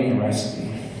debugging a recipe?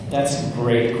 That's a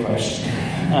great question.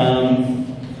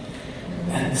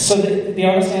 So the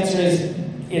honest answer is,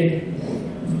 it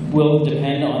will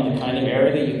depend on the kind of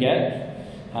error that you get.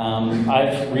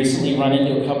 I've recently run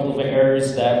into a couple of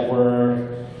errors that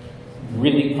were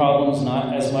really problems,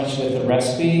 not as much with the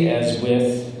recipe as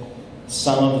with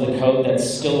some of the code that's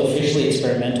still officially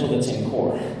experimental that's in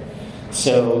core.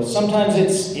 So sometimes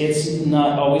it's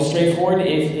not always straightforward.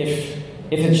 If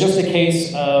it's just a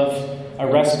case of a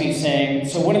recipe saying,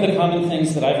 so one of the common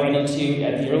things that I've run into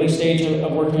at the early stage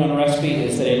of working on a recipe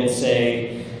is that it'll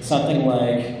say something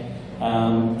like,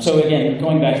 so again,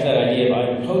 going back to that idea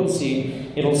of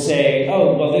idempotency, it'll say,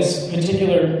 oh, well, this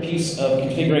particular piece of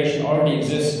configuration already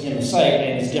exists in the site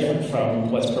and is different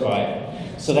from what's provided.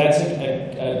 So that's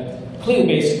a clue,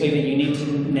 basically, that you need to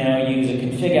now use a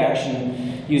config action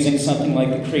using something like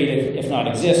the creative if not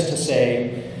exist to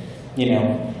say,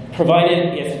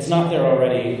 provided if it's not there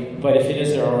already, but if it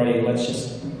is there already, let's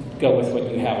just go with what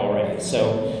you have already.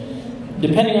 So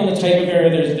depending on the type of error,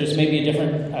 there's maybe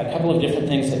a couple of different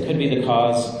things that could be the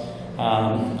cause.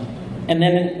 And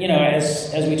then,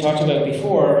 as we talked about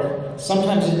before,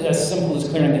 sometimes as simple as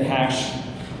clearing the cache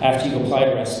after you've applied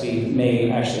a recipe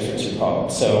may actually fix your problem.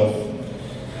 So,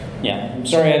 yeah, I'm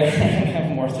sorry I don't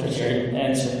have a more thorough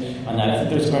answer on that. I think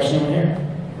there's a question over here.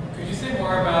 Could you say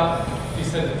more about, you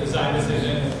said the design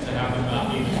decision to have them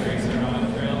not be the tracer on a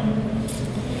trail?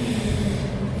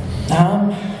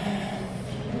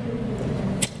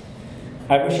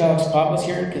 I wish Alex Pop was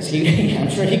here, because I'm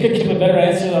sure he could give a better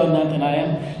answer on that than I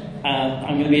am.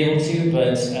 I'm going to be able to,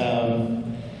 but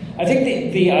I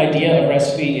think the idea of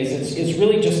recipe is it's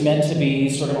really just meant to be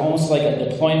sort of almost like a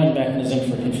deployment mechanism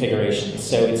for configuration.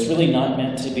 So it's really not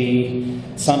meant to be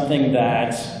something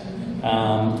that,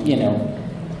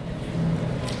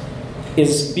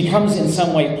 becomes in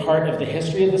some way part of the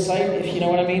history of the site, if you know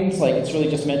what I mean. It's like it's really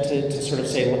just meant to sort of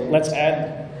say, let's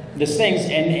add these things,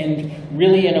 and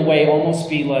really in a way almost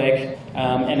be like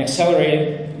an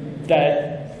accelerator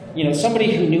that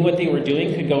somebody who knew what they were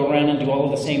doing could go around and do all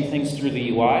of the same things through the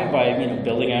UI by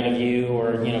building out a view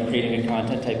or creating a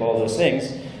content type, all those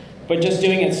things, but just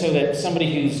doing it so that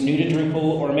somebody who's new to Drupal,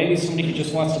 or maybe somebody who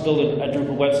just wants to build a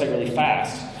Drupal website really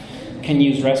fast, can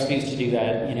use recipes to do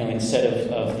that instead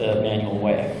of the manual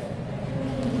way.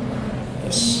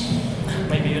 Yes.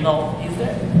 Maybe is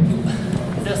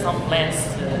there some plans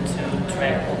to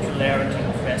track popularity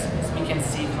of recipes? We can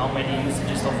see how many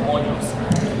usages of modules.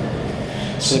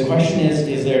 So the question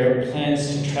is there plans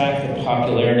to track the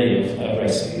popularity of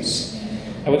recipes?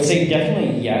 I would say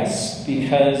definitely yes,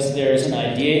 because there's an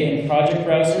idea in Project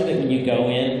Browser that when you go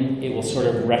in, it will sort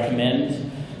of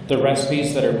recommend the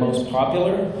recipes that are most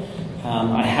popular.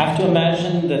 I have to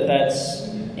imagine that that's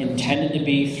intended to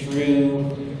be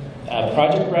through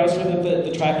Project Browser that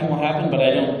the tracking will happen, but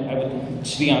I would,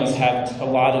 to be honest, have a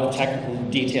lot of technical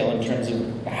detail in terms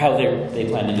of how they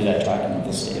plan to do that tracking at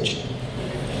this stage.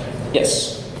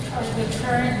 Yes? Are the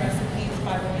current recipes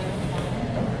 508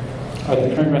 compliant? Are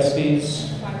the current recipes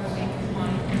 508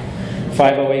 compliant?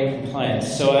 508 compliant.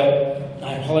 So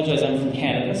I apologize, I'm from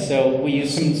Canada, so we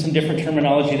use some different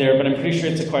terminology there, but I'm pretty sure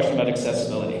it's a question about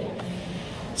accessibility.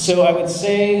 So I would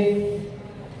say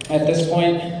at this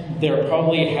point, there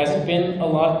probably hasn't been a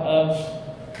lot of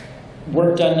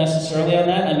work done necessarily on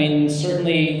that. I mean,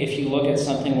 certainly if you look at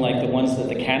something like the ones that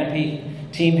the Canopy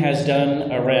team has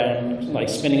done around like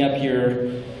spinning up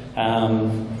your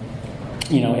admin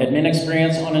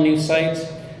experience on a new site,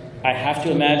 I have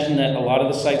to imagine that a lot of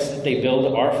the sites that they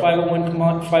build are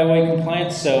 508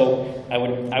 compliant, so I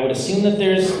would assume that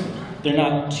they're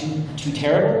not too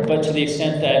terrible, but to the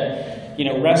extent that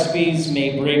recipes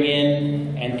may bring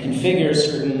in and configure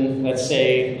certain, let's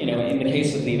say, in the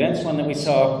case of the events one that we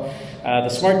saw, the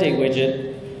Smart Date widget,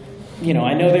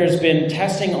 I know there's been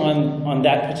testing on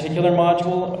that particular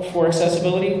module for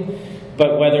accessibility,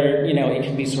 but whether, it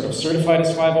can be sort of certified as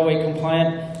 508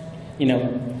 compliant,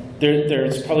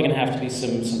 there's probably going to have to be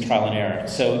some trial and error.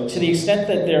 So to the extent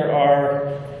that there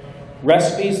are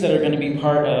recipes that are going to be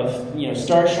part of,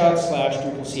 Starshot /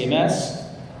 Drupal CMS,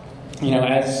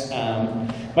 as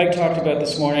Mike talked about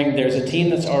this morning, there's a team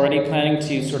that's already planning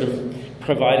to sort of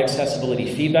provide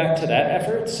accessibility feedback to that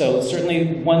effort. So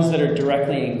certainly ones that are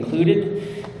directly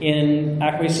included in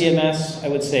Acquia CMS, I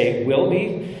would say will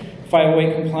be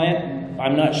 508 compliant.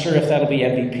 I'm not sure if that'll be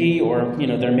MVP or,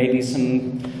 there may be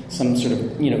some sort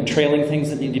of, trailing things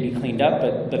that need to be cleaned up,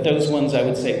 but those ones I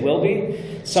would say will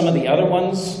be. Some of the other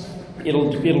ones,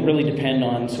 it'll really depend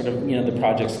on sort of, the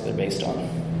projects that they're based on.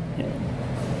 Yeah.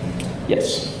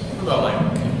 Yes? What about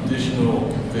like conditional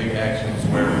config actions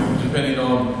where, depending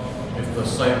on if the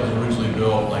site was originally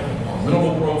built like on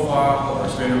minimal profile or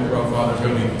standard profile, there's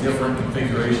going to be different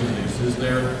configurations that exist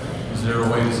there? Is there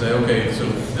a way to say, okay, so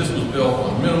this was built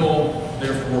on minimal,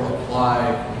 therefore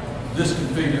apply this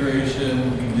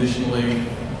configuration conditionally,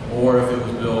 or if it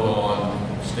was built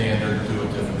on standard, do a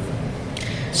different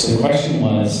thing? So the question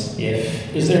was,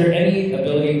 is there any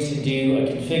ability to do a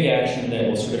config action that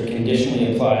will sort of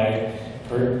conditionally apply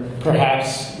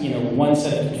perhaps one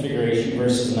set of configuration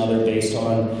versus another based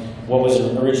on what was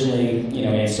originally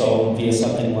installed via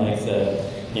something like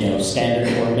the standard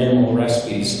or minimal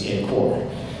recipes in core.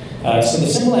 So the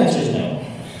simple answer is no.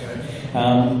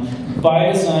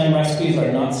 By design, recipes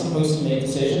are not supposed to make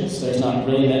decisions. There's not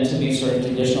really meant to be sort of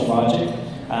conditional logic.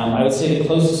 I would say the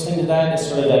closest thing to that is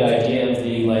sort of that idea of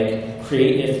the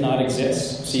create if not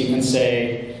exists. So you can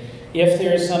say, if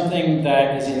there's something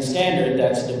that is in standard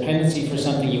that's a dependency for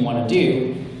something you want to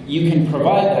do, you can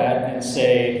provide that and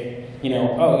say,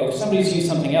 if somebody's used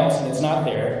something else and it's not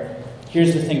there,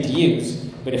 here's the thing to use.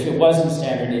 But if it wasn't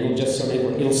standard, it'll just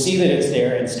it'll see that it's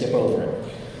there and skip over it.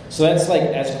 So that's like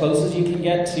as close as you can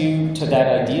get to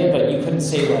that idea, but you couldn't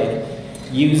say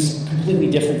use completely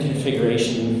different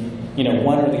configuration,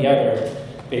 one or the other,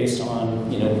 based on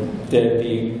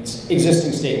the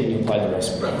existing state when you apply the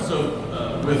recipe. Right. So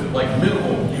with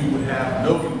minimal, you would have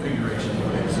no configuration that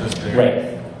would exist there. Right.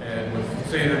 And with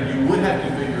standard, you would have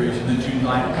configuration that you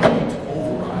might need to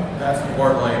override. That's the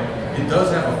part it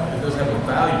does have a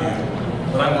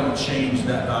value, but I wouldn't change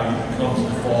that value that becomes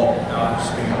default out of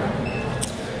standard.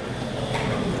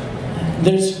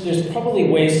 There's probably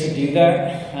ways to do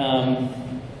that.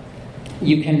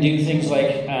 You can do things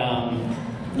like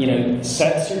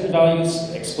set certain values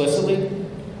explicitly.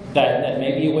 That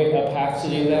may be a path to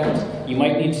do that. You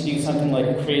might need to do something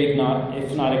like create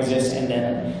if not exist, and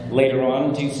then later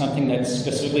on do something that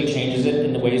specifically changes it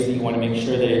in the ways that you want to make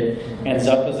sure that it ends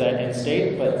up as that end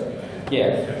state. But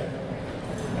yeah,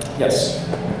 yes.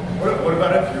 What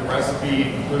about if your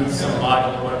recipe includes some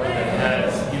module or whatever that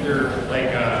has either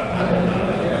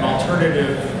an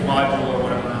alternative module or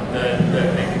whatever that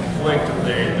they conflict or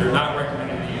they're not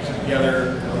recommended to use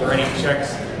together? Are there any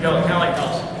checks? Kind of like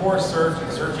the core search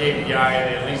and search API,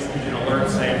 they at least give you an alert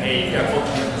saying, hey, you got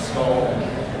filters installed,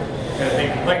 kind of thing.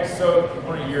 So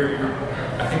one of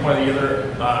I think one of the other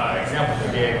examples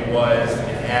you gave was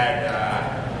it had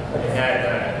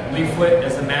leaflet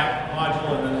as a map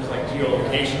module, and then there's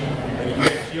geolocation. And you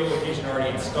had geolocation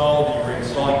already installed, and you were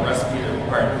installing a recipe that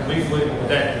required leaflet, would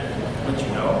that let you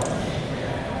know?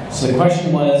 So the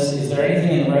question was, is there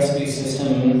anything in the recipe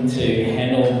system to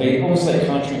handle almost like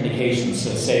contraindications?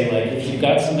 So say if you've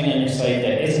got something on your site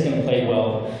that isn't going to play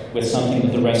well with something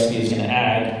that the recipe is going to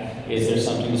add, is there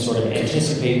something to sort of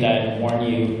anticipate that and warn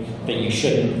you that you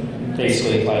shouldn't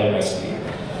basically apply the recipe?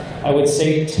 I would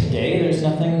say today there's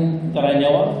nothing that I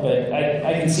know of, but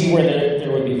I can see where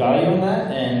there would be value in that,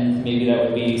 and maybe that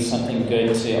would be something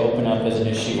good to open up as an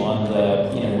issue on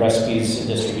the recipes and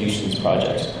distributions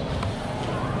project.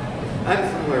 I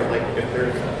have similar, if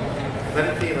there's, because I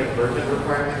didn't see version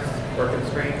requirements or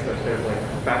constraints, so if there's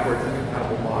backwards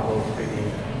incompatible modules, maybe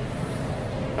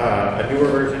a newer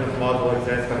version of the module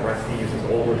exists, but the recipe uses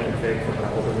older config for the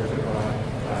older version of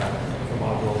the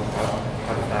module.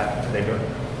 How does that, they don't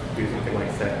do something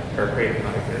like set or create if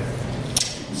not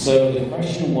exist? So the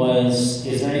question was,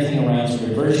 is there anything around sort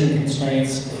of version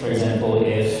constraints? For example,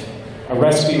 if a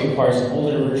recipe requires an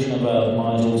older version of a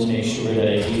module to make sure that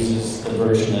it uses the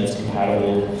version that's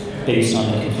compatible based on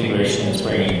the configuration it's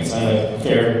bringing. Is that a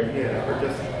fair? Yeah, or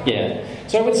just... Yeah.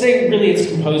 So I would say really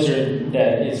it's Composer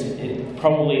that is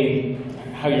probably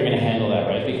how you're going to handle that,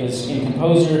 right? Because in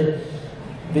Composer,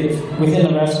 within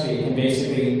the recipe, you can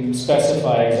basically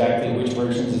specify exactly which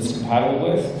versions it's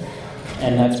compatible with.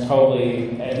 And that's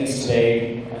probably, at least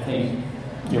today, I think,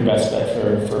 your best bet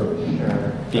for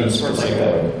being specific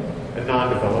that way. A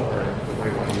non-developer who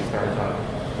might want to use Starshot.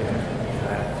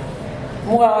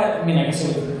 Well, I mean, I guess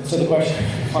so the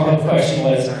follow-up question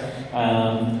was,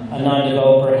 a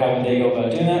non-developer, how would they go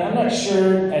about doing that? I'm not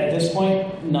sure at this point.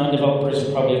 Non-developers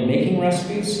are probably making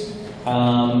recipes.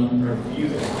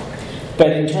 But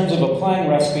But in terms of applying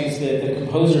recipes, the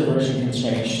composer version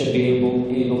constraints should be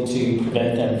able to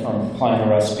prevent them from applying a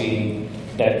recipe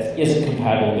that isn't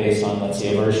compatible based on, let's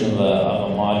say, a version of a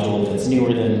module that's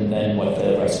newer than what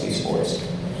the recipe supports.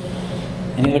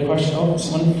 Any other questions? Oh,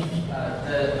 someone?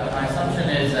 My assumption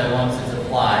is that once it's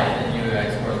applied, then you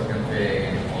export the config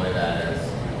and deploy that as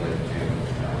you would do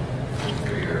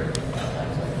through your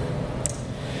lifecycle.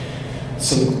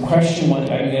 So the question,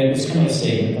 it's kind of a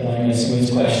statement, but I'm going to assume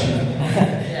it's a question.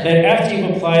 That after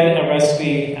you've applied a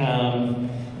recipe,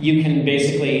 you can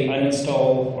basically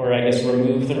uninstall or I guess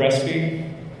remove the recipe.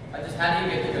 How do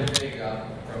you get the config up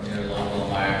from your local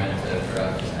environment to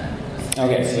production?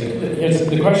 Okay, so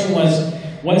the question was,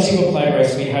 once you apply a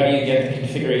recipe, how do you get the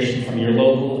configuration from your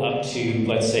local up to,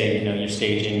 let's say, your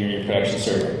staging or your production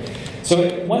server?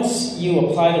 So once you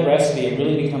apply the recipe, it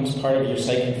really becomes part of your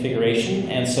site configuration,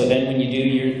 and so then when you do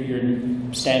your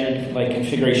standard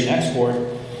configuration export,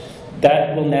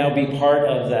 that will now be part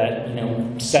of that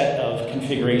set of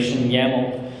configuration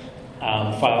YAML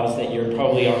files that you're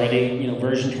probably already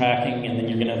version tracking, and then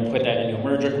you're going to put that into a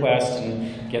merge request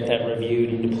and get that reviewed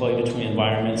and deployed between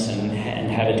environments and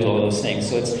have it do all those things.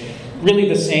 So it's really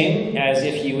the same as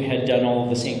if you had done all of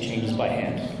the same changes by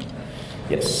hand.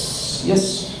 Yes.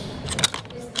 Yes.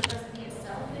 Is the recipe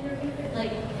itself interviewed?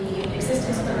 Like the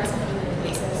existence of the recipe in the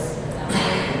basis?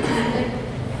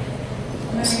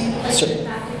 Is that the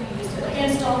fact that you used it, like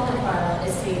install the file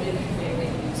is saved in config that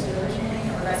you used it originally,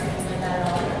 or recipes like that at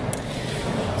all?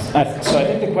 So I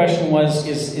think the question was: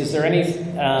 is there anything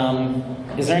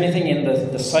in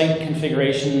the site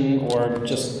configuration or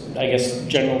just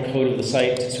general code of the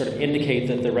site to sort of indicate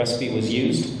that the recipe was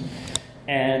used?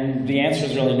 And the answer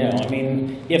is really no. I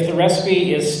mean, if the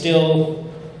recipe is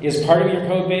part of your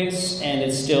code base and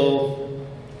it's still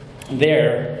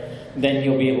there, then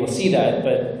you'll be able to see that.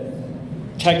 But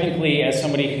technically, as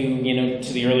somebody who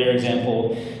to the earlier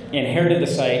example, inherited the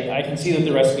site, I can see that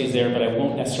the recipe is there, but I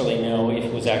won't necessarily know if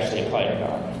it was actually applied or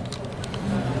not.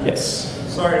 Yes?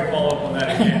 Sorry to follow up on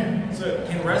that again. So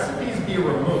can recipes be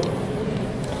removed?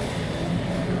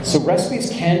 So recipes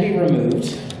can be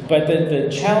removed, but the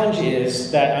challenge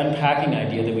is that unpacking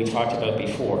idea that we talked about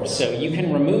before. So you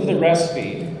can remove the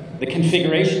recipe, the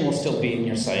configuration will still be in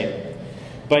your site,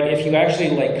 but if you actually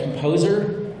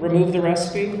composer remove the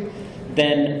recipe,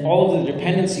 then all of the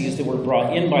dependencies that were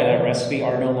brought in by that recipe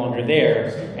are no longer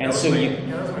there. And so if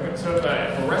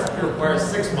a recipe requires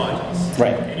 6 modules,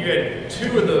 right, and you had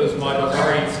 2 of those modules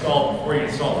already installed before you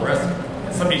install the recipe,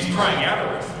 and somebody's trying out a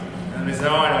recipe, and they say,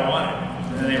 oh, I don't want it,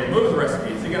 and then they remove the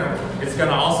recipe, it's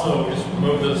gonna also just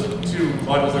remove those 2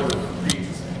 modules that were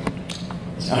pre-existing.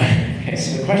 Okay,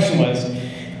 so the question was,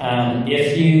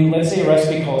 if you, let's say a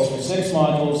recipe calls for 6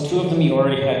 modules, 2 of them you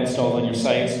already had installed on your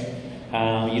site,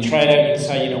 you try it out, you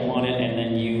decide you don't want it, and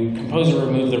then you compose or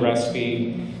remove the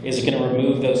recipe. Is it going to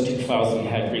remove those 2 files that you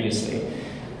had previously?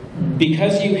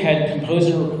 Because you had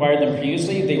composer required them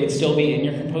previously, they would still be in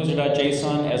your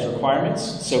composer.json as requirements,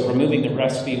 so removing the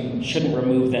recipe shouldn't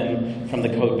remove them from the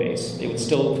code base. They would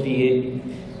still be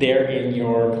there in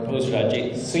your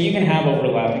composer.json. So you can have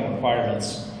overlapping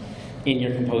requirements in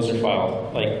your composer file,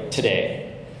 like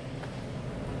today.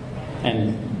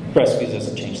 And recipes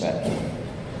doesn't change that.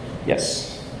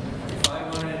 Yes? If I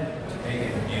wanted to make a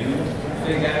new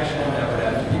config action, that would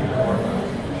have to be a core contribution.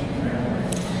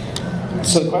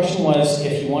 So the question was,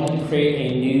 if you wanted to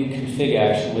create a new config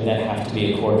action, would that have to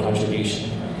be a core contribution?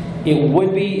 It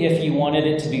would be if you wanted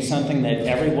it to be something that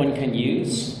everyone can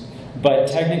use, but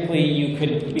technically you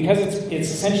could, because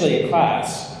it's essentially a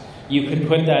class, you could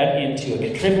put that into a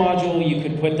contrib module, you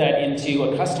could put that into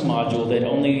a custom module that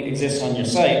only exists on your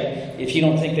site if you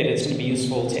don't think that it's going to be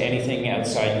useful to anything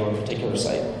outside your particular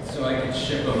site. So I could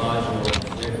ship a module with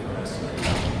the recipe.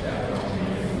 That would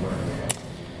only work.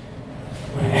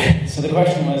 So the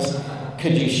question was,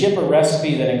 could you ship a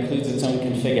recipe that includes its own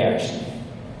config action?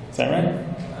 Is that right?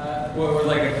 Or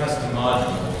like a custom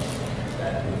module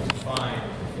that would define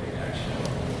the config action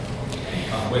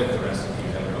with the recipe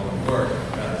that would only work.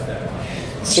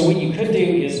 So what you could do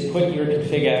is put your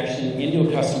config action into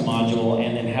a custom module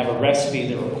and then have a recipe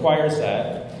that requires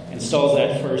that, installs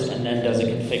that first, and then does a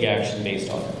config action based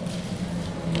on it.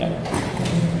 Yeah.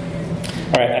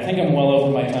 All right, I think I'm well over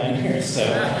my time here, so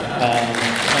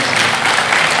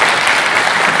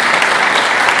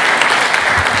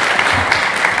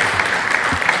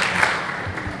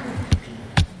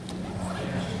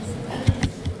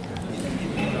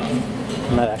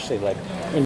I'm not actually